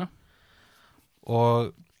einhvers staðar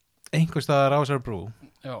og einhvers staðar á þessari brú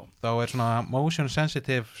þá er svona motion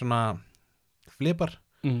sensitive svona flipar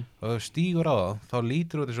og ef þú stígur á það þá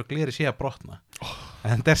lítur út eins og gleri sé að brotna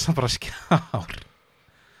en þetta er samt bara skjár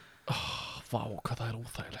Vá, hvað það er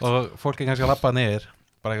óþægilegt og fólk er kannski að labba niður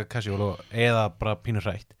bara eitthvað casual eða bara pínur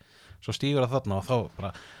hrætt svo stígur það þarna og þá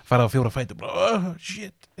bara fara á 4 fætur bara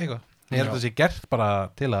shit, eitthvað ég held að það sé gert bara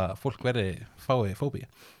til að fólk fái fóbíu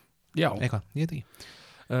Já eitthvað, ég veit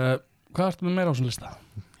ekki Hvað ertu með meira á þessum lista?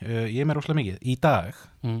 ég er með rosalega mikið í dag,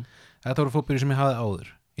 þetta voru fóbíur sem ég hafði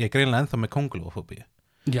áður, ég er greinilega ennþá með kóngulófóbíu.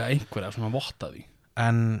 Já, einhverja svona vottaði.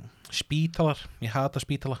 En spítalar, ég hata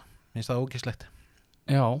spítala, minnst það ógeðslegt.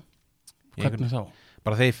 Já, hvernig þá?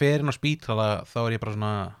 Bara þegar ég fer inn á spítala þá er ég bara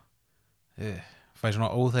svona fæ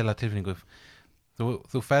svona óþægilega tilfinningu.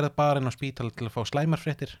 Þú ferð bara inn á spítala til að fá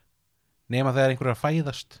slæmarfréttir nema þegar einhver er að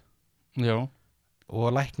fæðast Já.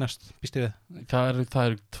 og læknast, býstu við. Það eru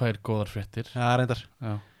 2 góðar fréttir. Já, reyndar.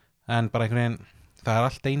 Já. En bara einhvern veginn, það er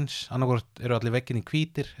allt eins, annarkvort eru allir vegginn í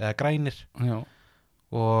hvítir eða grænir Já.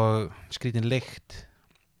 og skrítin lykt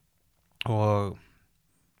og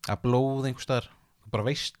að blóð einhvers staðar, þú bara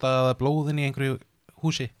veist að það er blóðin í einhverju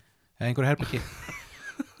húsi eða einhverju herbyggi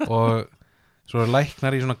og svo er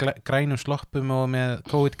læknar í svona grænum sloppum og með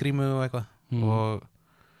COVID-grímu og eitthvað og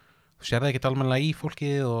þú sér það ekkert almennilega í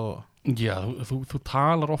fólkið og Já, þú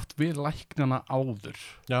talar oft við læknana áður.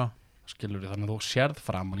 já, Skilur þannig að þú sérð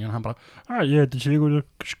fram og hann bara ég heiti Sigurður,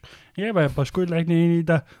 ég var bara skurðlæknir í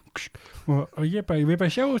dag og ég bara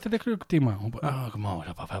sjáist þetta klukkutíma og hún bara, koma á,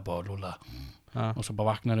 ég bara fer bara lúla og svo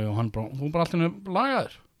bara vaknar og hann bara, þú bara alltaf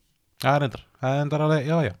lagaður. það er endar alveg,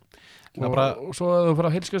 já Og svo að þú fyrir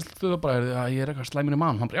að heilskjast þú bara, ég er eitthvað slæmur í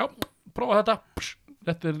mann, hann bara, já, prófa þetta,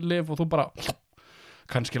 þetta er lyf og þú bara,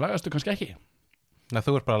 kannski lagastu, kannski ekki.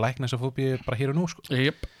 þú ert bara að lækna þessa fóbíu bara hér og nú sko.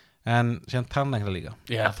 Jep. En síðan tannlækna líka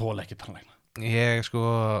Ég þóla ekki tannlækna. ég sko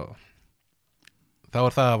þá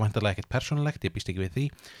er það væntanlega ekkert persónulegt, ég býst ekki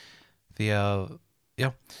við því að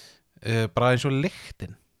já, bara eins og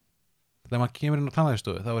lyktin þegar maður kemur inn á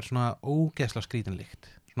tannlæknastofu þá er svona ógeðslega skrítin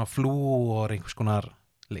lykt, svona flúor einhvers konar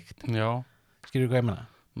lykt, Já, skilur hvað ég meina?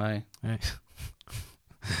 nei.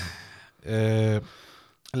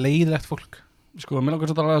 Leiðilegt fólk. Sko, mér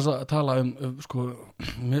langar að tala sko,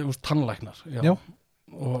 tannlæknar. Já.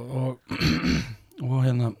 Og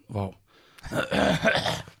hérna, vá.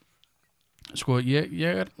 Sko, ég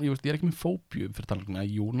er ekki með fóbíu fyrir tannlækna,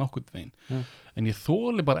 jú, nokkuð veginn. En ég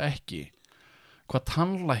þoli bara ekki hvað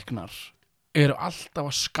tannlæknar eru alltaf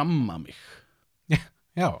að skamma mig.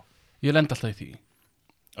 Já. Ég lend alltaf í því.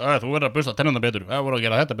 Þú verður að busta tennuna betur, ég voru að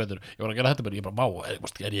gera þetta betur, ég bara, vá,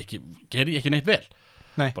 ger ég ekki neitt vel?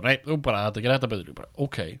 Nei. Bara, þú bara að gera þetta betur, ég bara,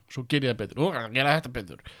 ok, svo ger ég það betur, og að gera þetta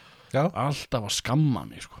betur. Já. Alltaf að skamma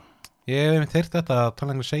mig, sko. Ég hef einmitt heyrt þetta,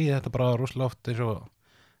 tannlæknar segja þetta bara rosalega oft eins og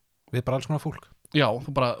við bara alls konar fólk. Já,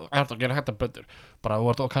 þú bara, að gera þetta betur. Bara, þú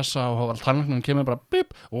vart á kassa og tannlæknarinn kemur bara,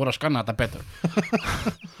 bip, og voru að skanna þetta betur.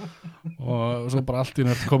 Og svo bara allt í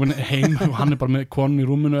nátt komin heim og hann er bara með konu í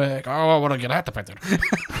rúminu og voru að gera þetta betur.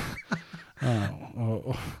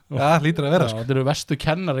 Já, lítur að vera sko. Þetta eru vestu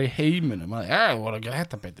kennari í heiminum voru að gera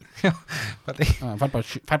þetta betur.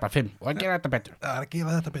 Fær bara 5 og að gera þetta betur. Það er að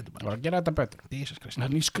gera þetta betur. Voru að gera þetta betur. Jesus Christ.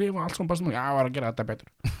 Þannig ég skrifa allt svona bara svona, voru að gera þetta betur.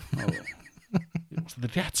 Þetta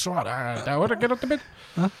er rétt svar, það voru að gera þetta betur.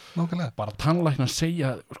 Nákvæmlega. Bara tannlæknar segja,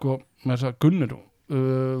 sko, með þess að Gunnur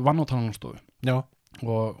vann á tannlæknastofu. Já.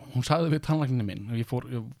 Og hún sagði við tannlækninu minn og ég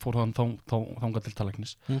fór þangað til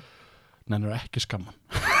tannlæknis nennir ekki skamman.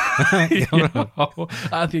 Já,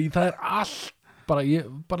 því það er allt bara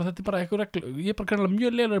þetta er bara eitthvað reglu, ég er bara greinilega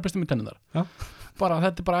mjög lélegur bestum í tennundar. Bara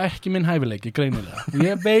þetta er bara ekki minn hæfileiki greinilega og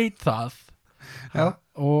ég veit það. Já.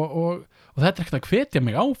 Og þetta er ekkert að hvetja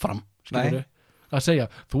mig áfram, skilurðu, að segja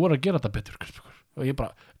þú voru að gera þetta betur og ég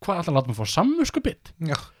bara, hvað ætlar að láta mig fá samviskubitt?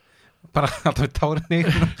 Já. Bara alltaf við tárinni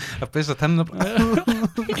að byssa tennuna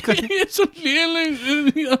ég er svo léleg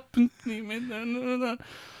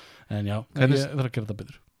en já, ég þarf að gera þetta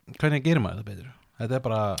betur. Hvernig gerir maður þetta betur? Þetta er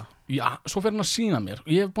bara Já, svo fer hann að sýna mér og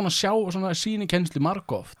ég hef búin að sjá svona sýnikensli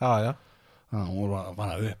margoft. Já. Hún var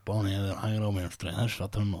bara upp og niður, hægra og vinstri, þessa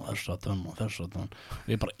tönn og þessa tönn og þessa tönn.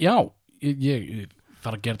 Ég bara, já, ég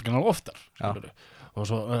þarf að gera þetta kannar oftar, skilurðu. Og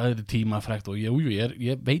svo þetta er tímafrekt og ég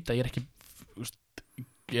veit að ég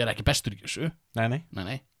er ekki bestur í þessu.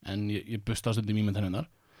 Nei. En ég busta stundum í með tennunar.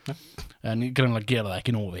 En ég greinlega gera það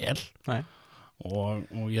ekki nógu vel. Nei.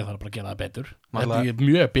 Og ég þarf bara að gera það betur. Þetta er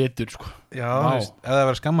mjög betur, sko. Já, ef það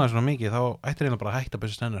verður skammaði svona mikið þá ættir eiginlega bara að hætta að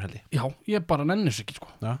busta tennur, held ég. Já, ég bara nennis ekki, sko.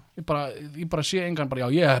 Já. Ég bara sé engan bara,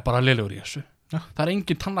 já, ég er bara lélegur í þessu. Já. Það er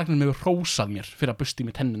engin tannlæknir með hrósað mér fyrir að busta í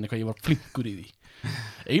mig tennunni hvað ég var flinkur í því.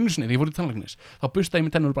 Einu sinni þegar ég fór í tannlæknis þá bustaði ég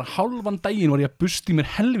mig tennunni bara hálfan daginn var ég að busta í mér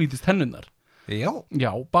helvítist tennunnar.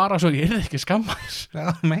 Já, bara svo ég er ekki skammaðis.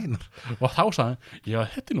 Já, meinar. Og þá sagði hann, já,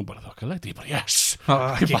 þetta er nú bara þokkalegt. Ég bara, yes.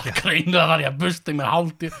 Ég bara greinilega þar ég að busta í mér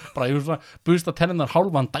hálfti. Bara ég var svona busta tennunnar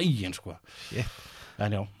hálfan daginn, sko.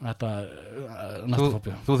 En já, þetta næsta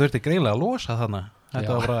fóbía. Þú þurfti greinilega að losa þarna.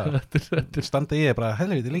 Þetta var bara, þetta standa ég bara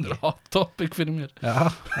helviti lengi. Hot topic fyrir mér. Já,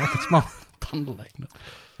 ekkert smá. Tannlæknar.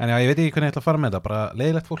 En já, ég veit ekki hvernig ég ætla að fara með þetta, bara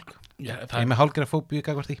leiðilegt fólk. Já, Ég er með hálfgerða fóbíu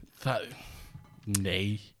gagvart því.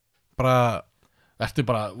 Nei. Bara, Ertu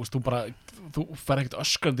bara, þú fer ekkert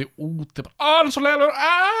öskrandi út, það er bara, hann er svo leiðilegur,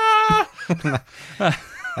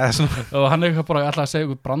 eða svona, og hann er eitthvað bara, ég ætla að segja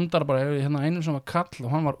eitthvað brandar, bara hérna einum sem var kall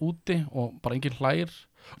og hann var úti og bara engin hlær,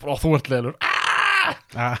 og þú ert leiðilegur,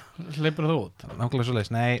 hleypur þú út? nákvæmlega svo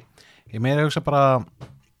leiðis. Nei, ég meira hugsa bara,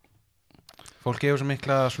 fólk gefur svo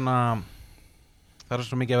mikla svona, það er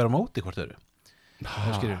svo mikið að vera á móti hvort öðru.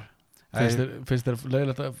 Það skilur. Finnst þér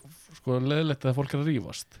leiðilegt að fólk er að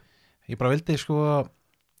rífast? Ég bara vildi sko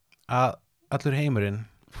að allur heimurinn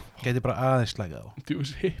geti bara aðeins slagað á. Þú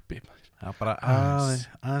veist hippi. Já, bara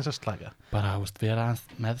aðeins að slaga. Bara, vera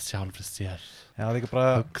með sjálfri sér. Já, líka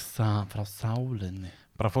bara, Hugsa frá sálinni.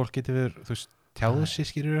 bara fólk geti verið, þú veist, tjáðu sig,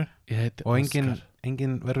 skilur. Ég heiti Og Óskar.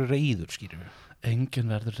 engin verður reiður, skilur.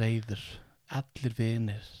 Enginn verður reiður. Allir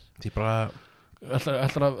vinir. Því bara,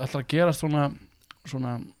 ætlar að gera svona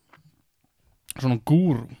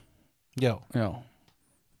gúrú. já. Já.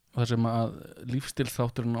 Það sem að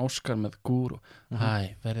lífstilþátturinn Óskar með gúrú.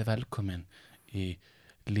 Hæ, verið velkomin í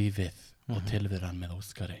lífið og tilveran með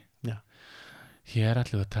Óskari. Já. Hér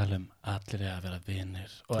ætlum við að tala allir að vera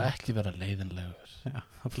vinir og ekki vera leiðinlegur. Já,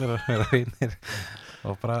 allir að vera vinir.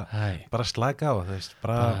 Og bara slaka á, þú veist.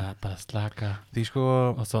 Bara slaka Því sko,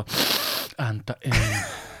 og svo anda inn.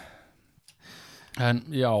 En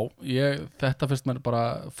já, þetta finnst mér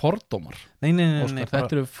bara fordómar. nei, Óskar, bara,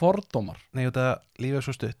 þetta eru fordómar. nei, þetta lífið er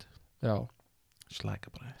svo stutt. Já,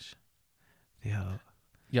 Slaka bara eins. Því að,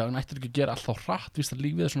 já, en ættir ekki að gera alltaf hratt víst að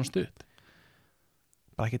lífið er svona stutt.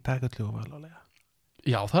 bara ekki taka öllu og alvarlega.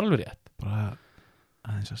 Já, það er alveg rétt. Bara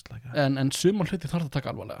aðeins að slaka. En sumar hluti þarf að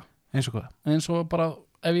taka alvarlega. Eins og hvað? Eins og bara,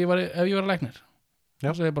 ef ég var læknir,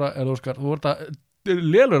 Já. þá segi ég bara, Óskar, þú ert að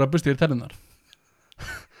lélur að busta í tennunar.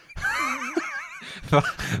 Það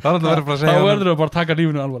er þetta verður bara að Þá segja. verður þú bara að taka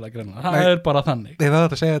lífinu alvarlega greina. Það er bara þannig. Nei, það er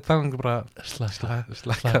þetta að segja þetta þannig bara Slaka.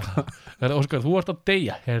 slaka. Óskar, þú ert að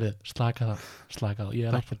deyja. Heyrðu, slaka það. Ég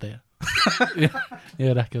er ekki að deyja. Ég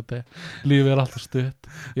er ekki að deyja. Lífið er alltaf stutt.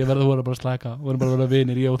 Þú verður bara að slaka. Þú verður bara að vera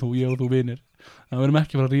vinir, ég og þú vinir. Það verðum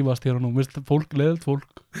ekki að fara að rífast hér og nú. Vist, leiðilegt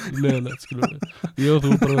fólk, skilur við. Ég og þú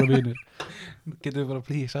bara vera vinir. Getur við bara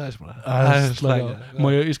please aðeins bara Aðeins slaka.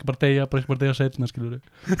 Ég skal bara deyja seinna, skilur við.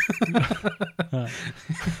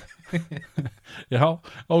 Já,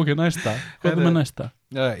 ok, næsta. Hvað er með næsta?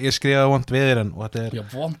 Já, ég skrifaði vont veður en og þetta er Já,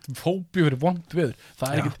 fóbíu fyrir vont veður. Það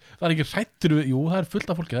er ekki hrættur við. Jú, það er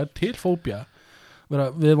fullt af fólki. Það er til fóbía vera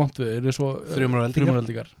við vont veður. Það er svo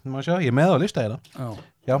þrjumuröldingar. Má sjá, ég er með á lista hérna.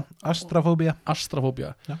 Já, astrafóbía.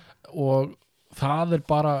 Astrafóbía. Já. Og það er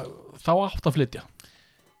bara þá átt að flytja.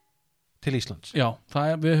 Til Íslands. Já,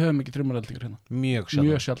 við höfum ekki þrjumuröldingar hérna.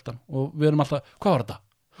 Mjög sjaldan. Og við erum alltaf, hvað var þetta?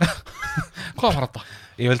 Hvað var þetta?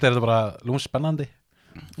 Ég vildi þetta bara lúms spennandi.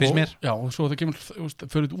 Finnst mér. Já, og svo það kemur,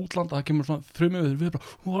 fyrir út útlanda, það kemur svona þrjumveður, við erum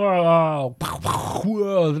bara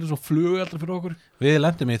það er svo flugaldri fyrir okkur. Við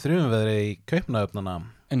lendum í þrjumveðri í Kaupmannahöfnina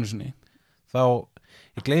Einu sinni. Þá,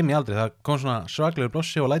 ég gleymi aldrei, það kom svona svaklegur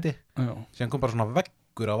blossi og læti. Já. Síðan kom bara svona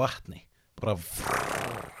veggur á vatni. Bara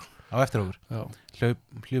á eftir okkur. Já.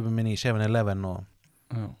 Hljöfum inn í 7-Eleven og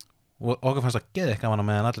okkur fannst það geðið gaman á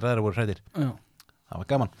meðan allir aðra voru hræddir. Já. Það var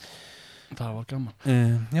gaman. Það var gaman.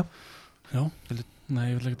 Já. Já. Nei,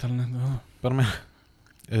 ég vil ekki tala neitt um það. Bara með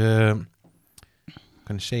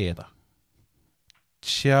hvernig segi ég þetta?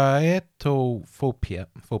 Chaetofóbía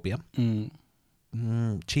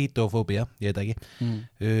Cheetofóbía, ég veit ekki.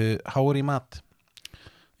 Hár í mat.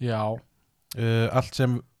 Já. Allt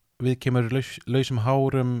sem við kemur lausum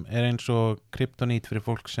hárum er eins og kryptonít fyrir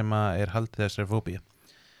fólk sem er haldið þessari fóbía.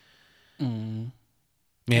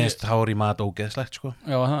 Mér finnst hár í mat ógeðslegt, sko.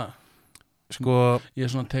 Já, það. Sko, ég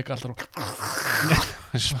er svona að teka alltaf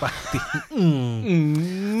spætti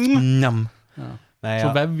njam. Nei,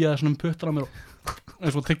 svo vefja það svona puttar á mér og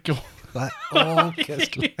eins og tyggjó. Það er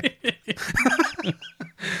ógeðslegt.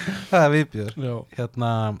 Það er viðbjör. Hérna,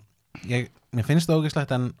 mér finnst það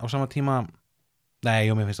ógeðslegt en á sama tíma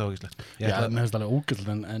mér finnst það ógeðslegt. Já, mér finnst það alveg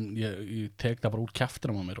ógeðslegt en ég tek það bara úr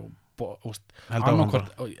kjaftinum á mér og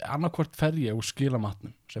annarkvort fer ég og skila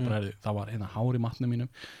matnum sem bara það var hérna hár í matnum mínum,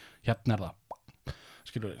 hérna er það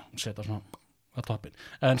skilur við, setja svona að toppin,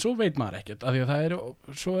 en svo veit maður ekkert af því að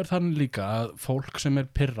svo er þannig líka að fólk sem er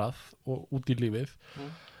pirrað og út í lífið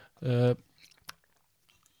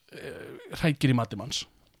hrækir í matimanns.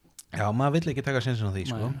 Já, maður vill ekki taka sinnsinn á því,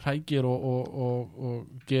 sko. Hrækir og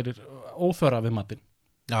gerir óþörra við matin.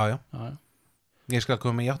 Já. Ég skal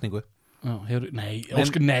koma með játningu. Nei,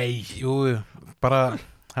 Óskar, nei. Jú, bara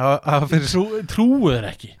hafa fyrir trúið er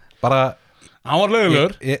ekki. Bara Hann var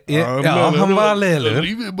leiðilegur Já, hann var leiðilegur.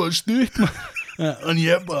 Lífið er bara stutt en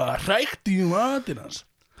ég bara hrækti í matinn hans.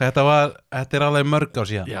 Þetta er alveg mörg ár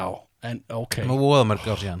síðan. Já, en ok Það var voða mörg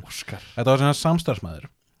ár síðan. Óskar. Þetta var svona samstarfsmaður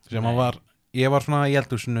sem hann var, ég var svona í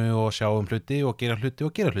eldhúsinu og sjá hluti og gera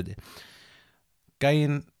hluti.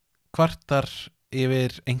 Gæinn kvartar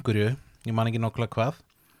yfir einhverju, ég man ekki nokkla hvað.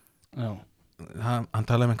 Já. Hann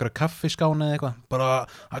talaði um einhverja kaffiskána eða eitthvað, bara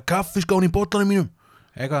að kaffiskána í bollanum mínum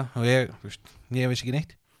eitthvað, og ég vissi ekki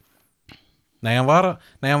neitt. Nei, hann var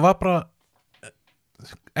bara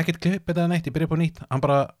ekkert klipp eða neitt, ég byrja upp á nýtt. Hann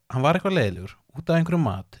var eitthvað leiðilegur út af einhverju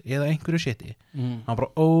mat eða einhverju shiti. Hann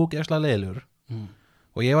bara ógeðslega leiðilegur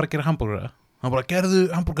og ég var að gera hambúrgara. Hann bara, gerðu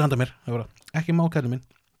hambúrgar handa mér. Ég bara, ekki mákæðu minn.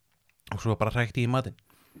 Og svo bara hrækti ég í matinn.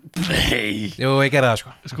 Nei. Jú, ég gerði það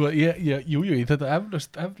sko. Sko, jú, þetta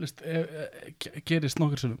eflaust gerist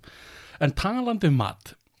nokkur sinnum. En talandi um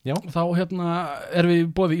mat, Já. þá erum við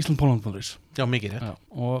bóðið Ísland-Pólland.is. Já, mikið rétt. Já,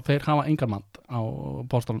 og þeir hafa engan mat á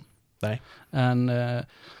bóðstólum. Nei. En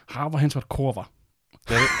hafa hins vegar kofa.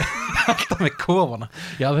 Alltaf með kofana.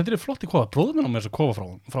 Já, þetta er flotti kofa. Bróður minn á með þessa kofa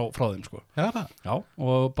frá þeim, sko. Já, það. Já,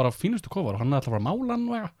 og bara fínustu kofar og hann er alltaf að mála hann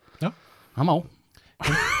og eitthvað. Já. Hann má.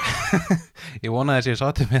 Ég vonaði að ég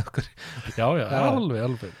sátti með okkur. Já,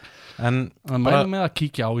 alveg. En mælum með að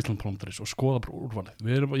kíkja á Ísland.is og skoða bara úrvalið.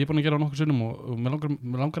 Ég er búin að gera nokkuð sinnum og mér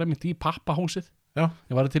langar einmitt í pappahúsið. Já.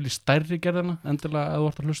 Ég var til í stærri gerðina, endilega ef þú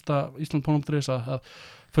ert að hlusta Ísland.is að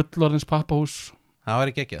fullorðins pappahús. það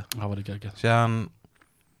var ekki ekki það. Það var ekki ekki. Séðan,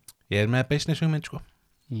 ég er með business hugmynd sko.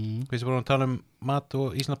 Mm. Við sem búin að tala um mat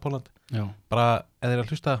og Ísland-Pólland. Já. Bara, ef þið er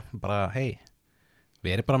að hlusta, bara, hei,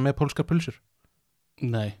 við erum bara með pólskar pulsur.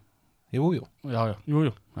 Nei. Jú. Já.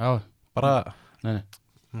 Bara, Nei.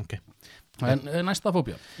 ok. En næsta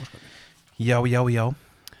fóbía. Já.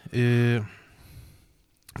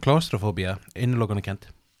 Klaustrofóbía, innilokunarkennd.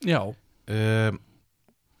 Já.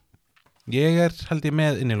 Ég held ég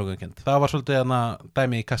með innilokunarkennd. Það var svolítið þarna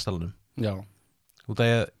dæmi í kastalunum. Já. Út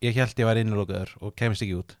af ég held ég var innilokaður og kemist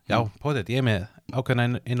ekki út. Já, potið, ég er með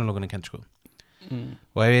ákveðna innilokunarkennd sko.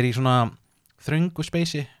 Og ef ég er í svona þröngu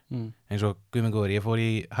speysi, eins og guðmengur, ég fór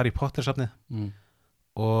í Harry Potter safnið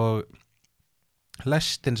og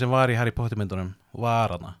lestin sem var í Harry Potter myndunum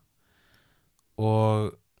var hana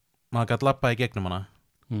og maður gæti labba í gegnum hana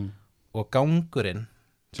og gangurinn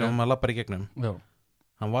sem maður labbar í gegnum,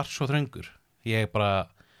 hann var svo þröngur. Ég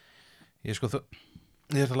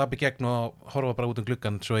þurfti að labba í gegn og horfa bara út um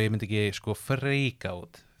gluggan svo ég myndi ekki sko freika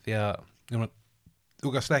út því að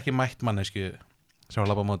þú gæst ekki mætt mannesku sem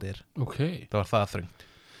var labba á móti þér. Ok. Það var það þröngt.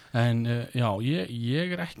 En já,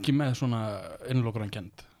 ég er ekki með svona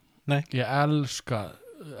innlokunarkennd. Nei. Ég elska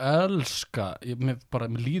mér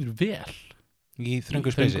líður vel í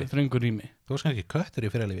þröngu speysi. Þröngu rými. Þú varst kannski köttur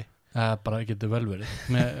í fyrirlífi. Bara getur vel verið.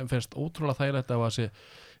 Mér finnst ótrúlega þægilegt að það sé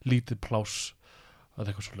lítið pláss að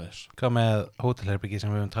eitthvað svo leiðis. Hvað með hótelherbyggi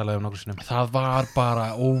sem við höfum talað um nokkur sinnum? Það var bara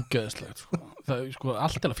ógeðslegt sko. Það sko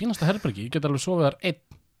allt til að fínasta herbyggi. Ég get alveg sofið þar einn.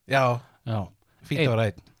 Já. Fínt að vera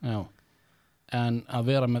einn. Já. En að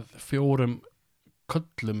vera með 4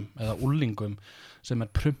 köllum eða úlingum sem er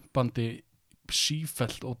prumpandi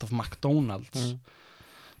sífellt út af McDonald's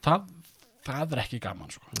það er ekki gaman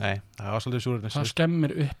sko. Nei, það var svolítið súrefnis. Það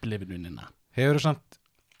skemmir upplifunina. Hefur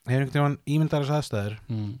einhvern tímann ímyndar þess aðstæður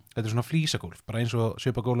þetta er svona flísagólf, bara eins og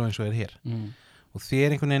svipa gólf eins og er hér og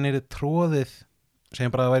þér einhvern veginn er tróðið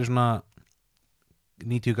segjum bara að það væri svona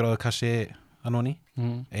 90 gráðu kassi anoni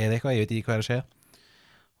eða eitthvað, ég veit ekki hvað er að segja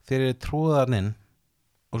þér er tróðarinn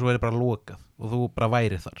og svo er það bara lokað og þú bara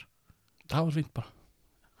værið þar. Það var fínt bara.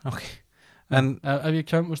 Ok. En ef ég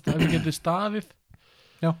geti staðið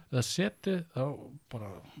eða setið þá bara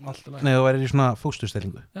allt í lagi. Nei, þú værir í svona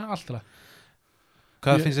fósturstellingu. Já, allt í lagi.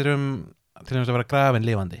 Hvað finnst þér til þess að vera grafin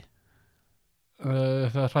lifandi?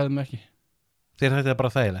 Það hræði mig ekki. Þér þetta er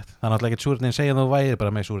bara þægilegt. Það er náttúrulega ekkert súrni en segja þú væri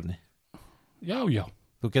bara með súrni. Já.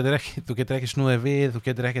 Þú getur ekki snúðið við,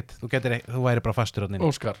 þú væri bara fastur á þinn.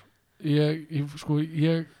 Óskar, ég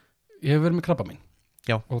hef verið með krabba mín.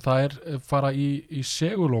 Já. Og það er fara í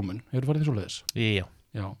segulómun. Hefur þú farið því svoleiðis?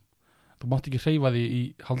 Já. Þú mátt ekki hreyfa því í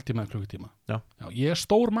hálftíma eða klukkutíma. Já. Ég er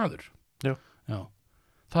stór maður. Já.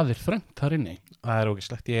 Það er þröngt þar inni. Það er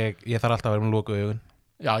ógeðslegt. Ég þarf alltaf að vera með lokuð augun.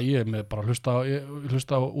 Já, ég er með bara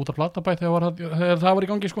hlusta út af Flatabæ þegar það var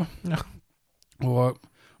í gangi sko. Já.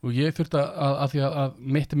 Og ég þurfti að því að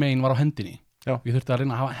mitt megin var á hendinni. Já. Ég þurfti að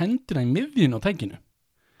reyna að hafa hendina í miðjun á tækinu.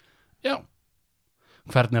 Já.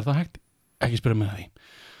 Hvernig er það hægt? Ekki spyrja með því.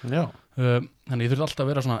 Já. Þannig ég þurfti alltaf að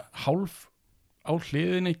vera svona hálf á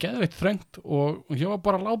hliðinni, geðveitt þröngt og ég var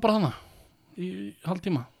bara lá bara hana í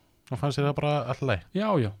hálftíma. Og fannst þér það bara alltaf leið?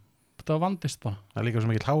 Já. Það vandist bara. Það er líka svo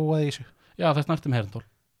mikið háað í þessu. Já, það snerti með heyrnartól.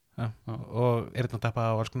 Já. Og er þetta að tappa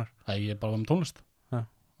á alls konar? Það ég bara var með tónlist. Já.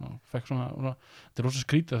 Fekk svona, þetta er rosa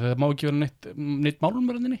skrítið þegar það má ekki vera neitt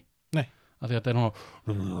málumur enninni. Nei. Af því að þetta er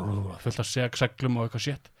svona fullt af seglum og eitthvað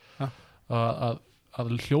shit. Já.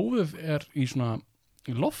 Að hljóðið er í svona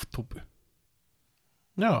í lofttúpu.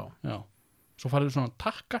 Já. Svo farið svona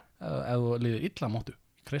takka eða þú liðir illa máttu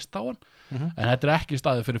kreist á hann. En þetta er ekki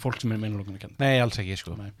staðið fyrir fólk sem er meinalókunni kennd. Nei, alls ekki,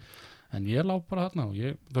 sko. Nei. En ég lá bara þarna og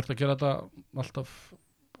ég þurfti að gera þetta alltaf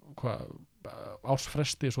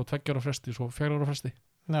ársfresti, svo 2 ára fresti, svo 4 ára fresti.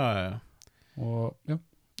 Já. Og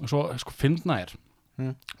svo sko fyndna er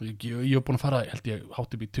ég hef búin að fara, held ég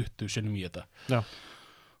hátt upp í 20 sinnum í þetta. Já.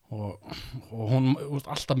 Og hún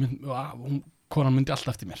alltaf konan myndi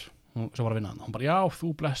alltaf eftir mér. Hún sem var að vinna hann, hún bara, já, þú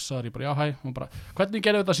blessar, ég bara, já, hæ, hún bara, hvernig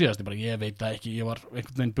gerðu þetta síðast? Ég bara, ég veit það ekki, ég var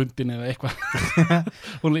einhvern veginn bundin eða eitthvað.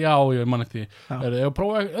 Hún, já, ég man eftir, ég var að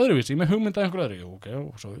prófa öðruvísi, ég með hugmynd að einhver öðru, ok,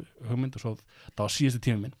 og svo hugmynd og svo, það var síðasti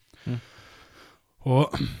tími minn. Og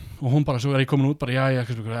hún bara, svo er ég komin út, bara, já,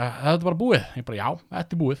 þetta er bara búið. Ég bara, já,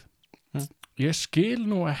 þetta er búið. Ég skil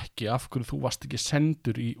nú ekki af hverju þú varst ekki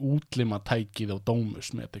sendur í útlimatækið á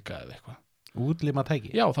Dómus með eða eitthvað. Útlima tæki?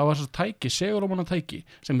 Já, það var þessi tæki, segurómana tæki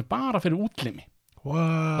sem er bara fyrir útlimi. Wow.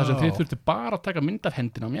 Það sem þið þurfti bara að taka mynd af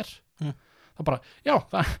hendina á mér. Það bara, já,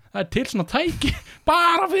 það er til svona tæki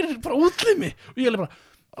bara fyrir útlimi. Og ég er bara,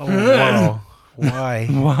 wow.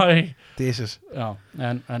 Why? Jesus. Já,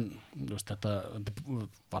 en veist, þetta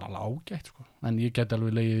var alveg ágætt, sko. En ég geti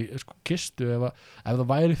alveg legið kistu ef það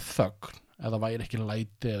væri þögn, ef það væri ekki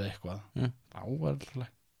læti eða eitthvað. Þá var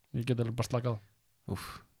alltaf, ég geti alveg bara slakað. Úff.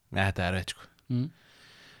 Ja, þetta er veit, sko.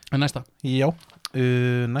 En næsta? Já,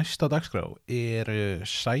 næsta dagskrá er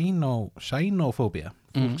sænofóbía.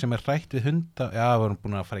 Fólk sem er hrætt við hunda. Já, við erum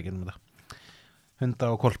búin að fara ekki um þetta.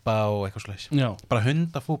 Hunda og hvolpa og eitthvað slags. Já. Bara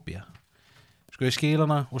hundafóbía. Sko, ég skil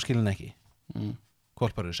hana og skil hana ekki.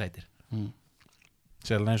 Hvolpar eru sætir.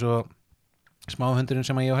 Sérlega eins og smáhundurinn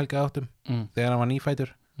sem ég og Helga áttum. Þegar hann var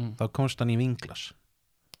nýfætur, þá komst hann í vinglas.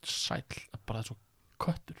 Sæll, bara þessu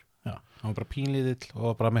köttur. Já, hann var bara pínlítill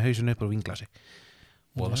og bara með hausinu upp og vinglasi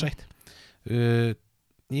og það sætt.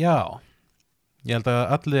 Já, ég held að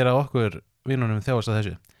allir af okkur vinnunum þjáast að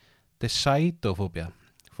þessu. Þetta er sætofóbía.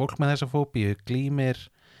 Fólk með þessa fóbíu glímir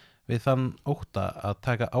við þann ótta að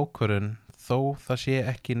taka ákvörðun þó það sé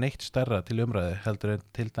ekki neitt stærra til umræðu heldur en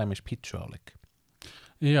til dæmis pítsuáleik.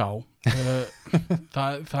 Já,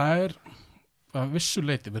 það er að vissu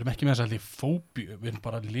leyti, við erum ekki með þess að því fóbíu, við erum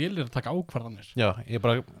bara lélir að taka ákvarðanir. Já, ég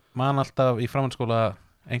bara man alltaf í framhaldsskóla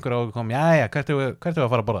einhver áður kom, jæja, hvert er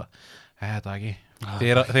að fara að borða? Þetta ekki,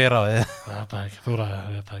 þið ráðið. Þetta ekki, þú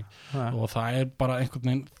ráðið þetta ekki. Og það er bara einhvern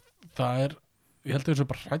veginn, ég held að þessu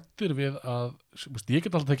bara hrættir við að, ég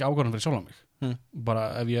get alltaf tekið ákvarðan fyrir sjálf á mig. Bara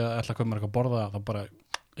ef ég ætla að koma mér eitthvað að borða, þá bara,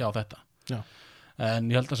 já, þetta. Já. En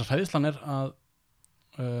ég held að þess að hræðislan er að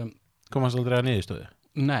komast aldrei að niðurstöðu?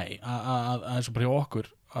 Nei, að eins og bara hjá okkur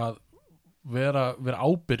að vera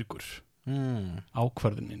ábyrgur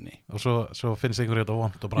ákvörðuninni og svo finnst einhver þetta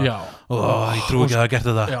vont og bara ég trú ekki að það gert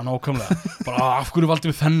þetta. Já, nákvæmlega, bara af hverju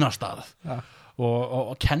valdi við þennan stað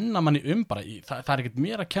og kenna manni bara það er ekkert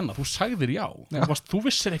mér að kenna, þú sagðir já. Þú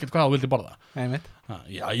vissir ekkert hvað þú vildi borða.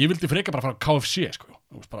 Já, ég vildi freka bara fara KFC, sko.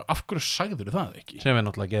 Bara, af hverju sagðir það ekki? Sem við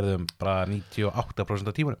náttúrulega gerðum bara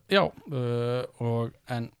 98% af tímanum. Já,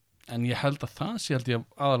 en ég held að það sé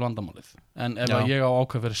aðal vandamálið. En ef ég á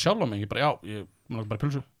ákveð fyrir sjálf á mig, ég mun bara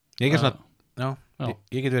pilsu. Ég er svona,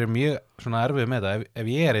 ég get verið mjög svona erfið með þetta. Ef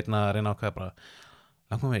ég er einn að reyna ákveða bara,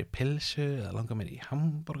 langar mér í pilsu eða langar mér í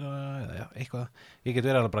hamburgara eða eitthvað. Ég get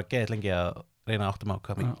verið alveg bara geðið lengi að reyna að áttum á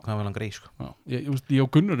hvað við langar í, sko. Ég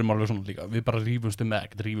og Gunnur erum alveg svona líka. Við bara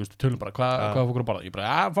rífumst tölum bara, hvað fókur að borða? Ég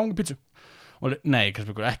bara, fáum pítsu. Og nei,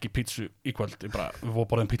 kannski ekki pítsu í kvöld, við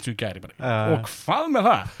borðum pítsu í gær, og hvað með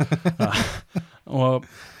það? og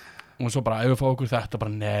svo bara, ef við fá okkur þetta,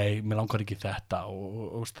 bara nei, mér langar ekki þetta,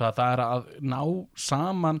 og það er að ná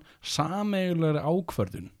saman sameiginlegri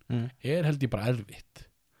ákvörðun, held ég bara erfitt.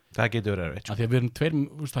 Það getur verið erfitt. Því að við erum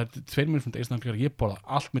tveir mismunandi einstaklingar, ég borða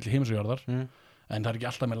allt milli himins og jarðar, en það er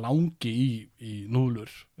ekki alltaf með langi í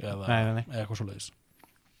núðlur eða eitthvað svoleiðis.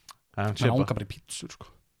 Mér langar bara í pítsur,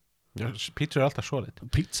 sko. Já, pizza er alltaf solid.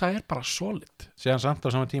 Pizza er bara solid. Síðan samt á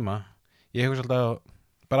sama tíma ég hugsa alltaf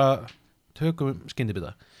bara tökum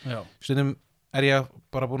skyndibita. Stundum er ég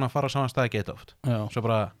bara búin að fara á saman staði geta oft. Svo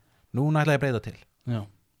bara, núna ætla ég að breyta til.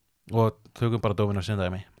 Og tökum bara Dominos sem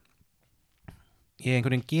dæmi. Ég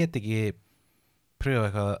einhvern veginn get ekki pröfa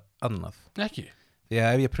eitthvað annað. Ekki? Því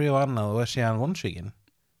að ef ég pröfa annað og sé hann vonsvíkin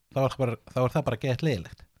þá er það bara gett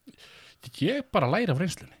leiðilegt. Ég bara læra af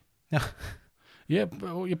reynslunni. Já. Ég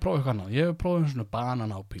prófi eitthvað annað. Ég prófi svona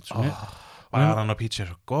banan á pítsu. Banan og pizza er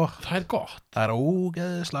svo gott. Það er gott. Það er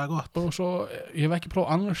ógeðslega gott. Og svo, ég hef ekki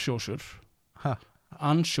prófað ansjósur. Hæ?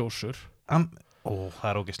 Ansjósur. Það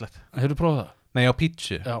er ógeðslegt. Hefur þú prófað það? Nei, á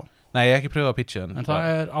pizza. Já. Nei, ég hef ekki pröfað á pizza. En það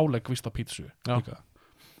er álegg víst á pizzu. Já. Líka.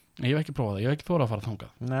 Ég hef ekki prófað það, ég hef ekki þórað að fara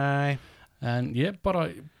þangað. Nei. En ég bara,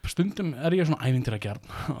 stundum er ég svona ævintýragjörn.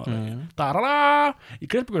 Darara! Í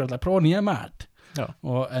Grefbyggur ætla að prófa nýja mat. Já.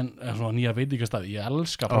 En svona nýja veitingastæði, ég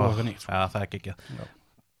elska að prófa eitthvað nýtt. Já, það er ekki.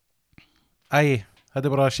 Þetta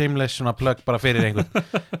er bara shameless svona plug bara fyrir einhvern.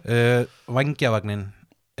 Vangjavagnin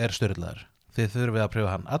er störðlaður. Þið þurfið að pröfa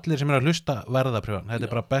hann. Allir sem eru að hlusta verða að pröfa hann. Þetta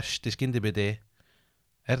er bara besti skyndibiti.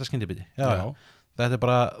 Er þetta skyndibiti? Já. Þetta er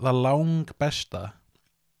bara það lang besta.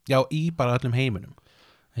 Já, í bara öllum heiminum.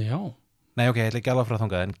 Já. Nei, ok, ég ætla ekki alveg frá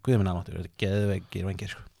þangað, en guð minn annáttur, þetta er geðveikir vangir,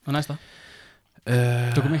 sko. Það næsta.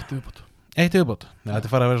 Tökum eitt viðbót. Eitt viðbót? Já,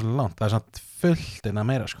 þetta fara að vera svona langt. Það er samt fullt innan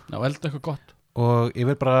meira, sko. Já, elda eitthvað gott. Og ég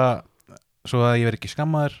vil bara, svo að ég verð ekki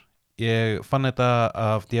skammaður, ég fann þetta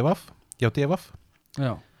af DFF. Já.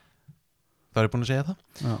 Það er ég búin að segja það.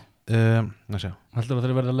 Já. Sjá. Heldur það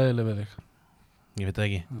þeir verða leiðileg við þig? Ég veit það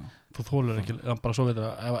ekki. Já. Þú þólir ekki, bara svo veit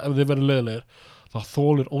það, ef þið verður leiðilegir, þá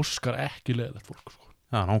þólir Óskar ekki leiðilegt fólk, sko.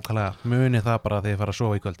 Já, nákvæmlega, muni það bara þegar ég fara að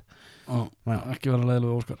sofa í kvöld. Ekki vera leiðileg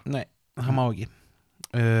við Óskar. Nei, það má ekki.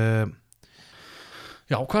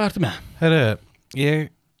 Já, hvað ertu með? Herru,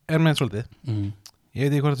 ég er með svolítið. Ég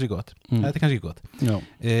veit ekki hvort það sé gott. Þetta er kannski gott. Já.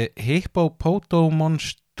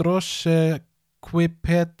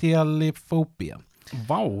 Hippopotomonstrosquipedialiphobia.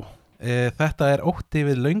 Vá. Þetta er ótti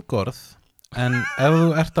við löngorð, en ef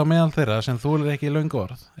þú ert á meðal þeirra sem þolir ekki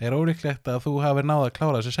löngorð, er ólíklegt að þú hafi náð að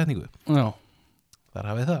klára þessu setningu. Já. Þar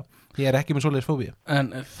hafið það. Ég er ekki með svoleiðis fóbíu. En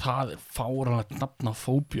það er fáránlegt nafn á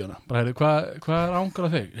fóbíuna. Bara heyrðu, hvað er ángur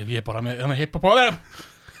af þig? Ég er bara með hippopotamus.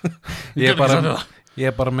 Ég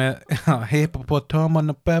er bara með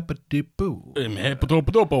hippopotamonababadiboo.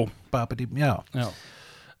 Hippopotamodobo. Já.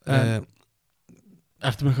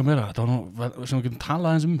 Ertu með eitthvað meira? Þetta var nú sem við getum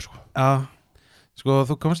talað eins sko. Já. Sko,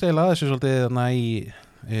 þú komst eiginlega að þessu svolítið þarna í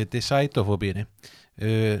decidofóbíunni.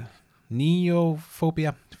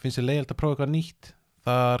 Neofóbía. Finnst þér leiðilegt að prófa eitthvað nýtt?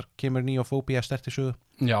 Þar kemur neofóbía sterkt í sögu.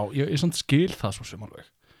 Já, ég samt skil það svo sem alveg.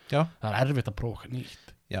 Já. Það er erfitt að prófa eitthvað nýtt.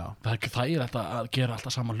 Já. Það er ekki þægilegt að gera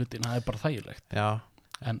alltaf sama hlutin, það er bara þægilegt. Já.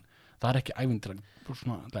 En það er ekki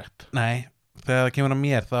ævintýralegt. Nei, þegar það kemur á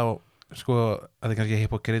mér þá, sko, það er kannski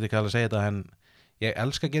hypokritikal að segja þetta, en ég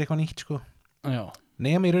elska að gera eitthvað nýtt, sko. Já.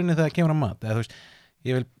 Nema í rauninni þegar það kemur á mat. Eða, þú veist,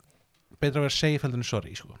 ég vil betra að vera safe heldur en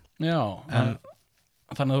sorry, sko. Já, en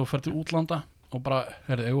þannig að þú fer til útlanda og bara,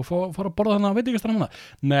 herrðu, ég fór að borða þennan veitingastæðan hana.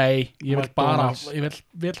 Nei, ég vil bara, ég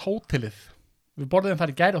vil hótelið. Við borðum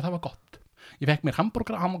þar í gæri og það var gott. Ég fekk mér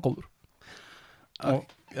hamburgara, hann var góður.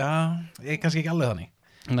 Já, ég er kannski ekki alveg þannig.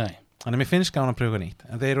 Nei. Þannig að mér finnst gaman að pröfa nýtt.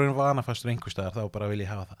 En þegar ég er vanafastur einhverstaðar, þá bara vil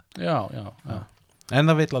ég hafa það. Já. En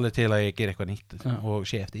það vill alveg til að ég ger eitthvað nýtt og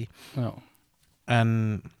sé eftir í. Já. En,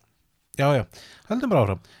 já, höldum bara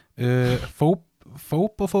áfram.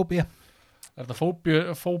 Fóbofóbía. Er þetta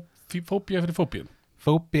fóbía fyrir fóbíum?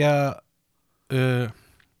 Fóbía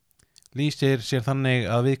lýsir sér þannig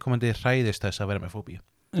að viðkomandi hræðist þess að vera með fóbíu.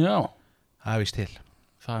 Já. Það er víst til.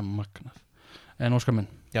 Það er magnað. En Óskar minn?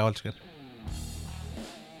 Já, elskar.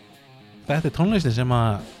 Þetta er tónlistin sem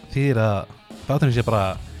að þýðir að þátturinn sé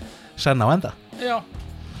bara senn á enda. Já.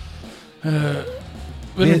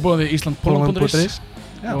 Við erum búin við Ísland.is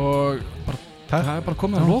og bara, það er bara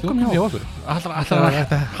komið að lokum hjá okkur.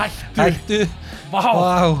 Hættu. Vá.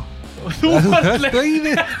 Þú ert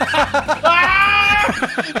leiðið.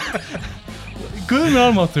 Guð með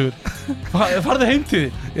almáttur. Farðu heim til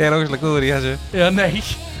þín. Ég er ógeðslega góður í þessu. Já, nei.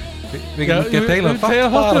 Við getum deilað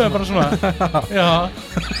þátturinn bara svona. Já.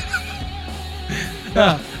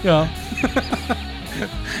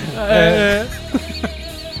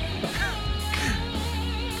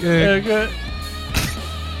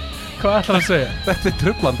 Hvað ætlar að segja? Þetta er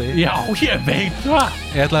trublandi. Já, ég veit það.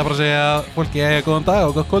 Ég ætlaði bara að segja að fólki eiga góðan dag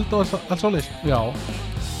og gott kvöld og alls svoleiðis. Já,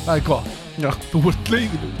 það er gott. Já, þú ert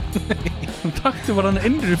leiðinu. Takktu bara hann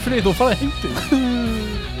innri frið og farið heim til.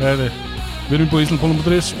 Við erum búið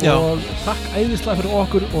Ísland.is og takk æðislega fyrir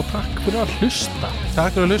okkur og takk fyrir að hlusta.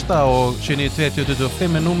 Takk fyrir að hlusta og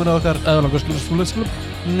 79225 er númerið okkar. Eðalangarsklubb.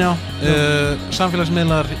 Já,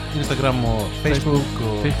 samfélagsmiðlar, Instagram og Facebook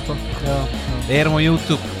og TikTok. Já. Erum á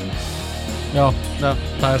YouTube. Já,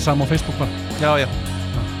 það er sama á Facebook bara. Já.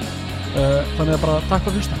 Þannig að bara takk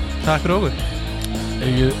fyrir að hlusta. Takk fyrir okkur.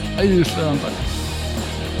 Egið æðislegan dag.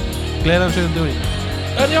 Gleðan 7. júní.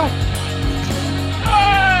 Já.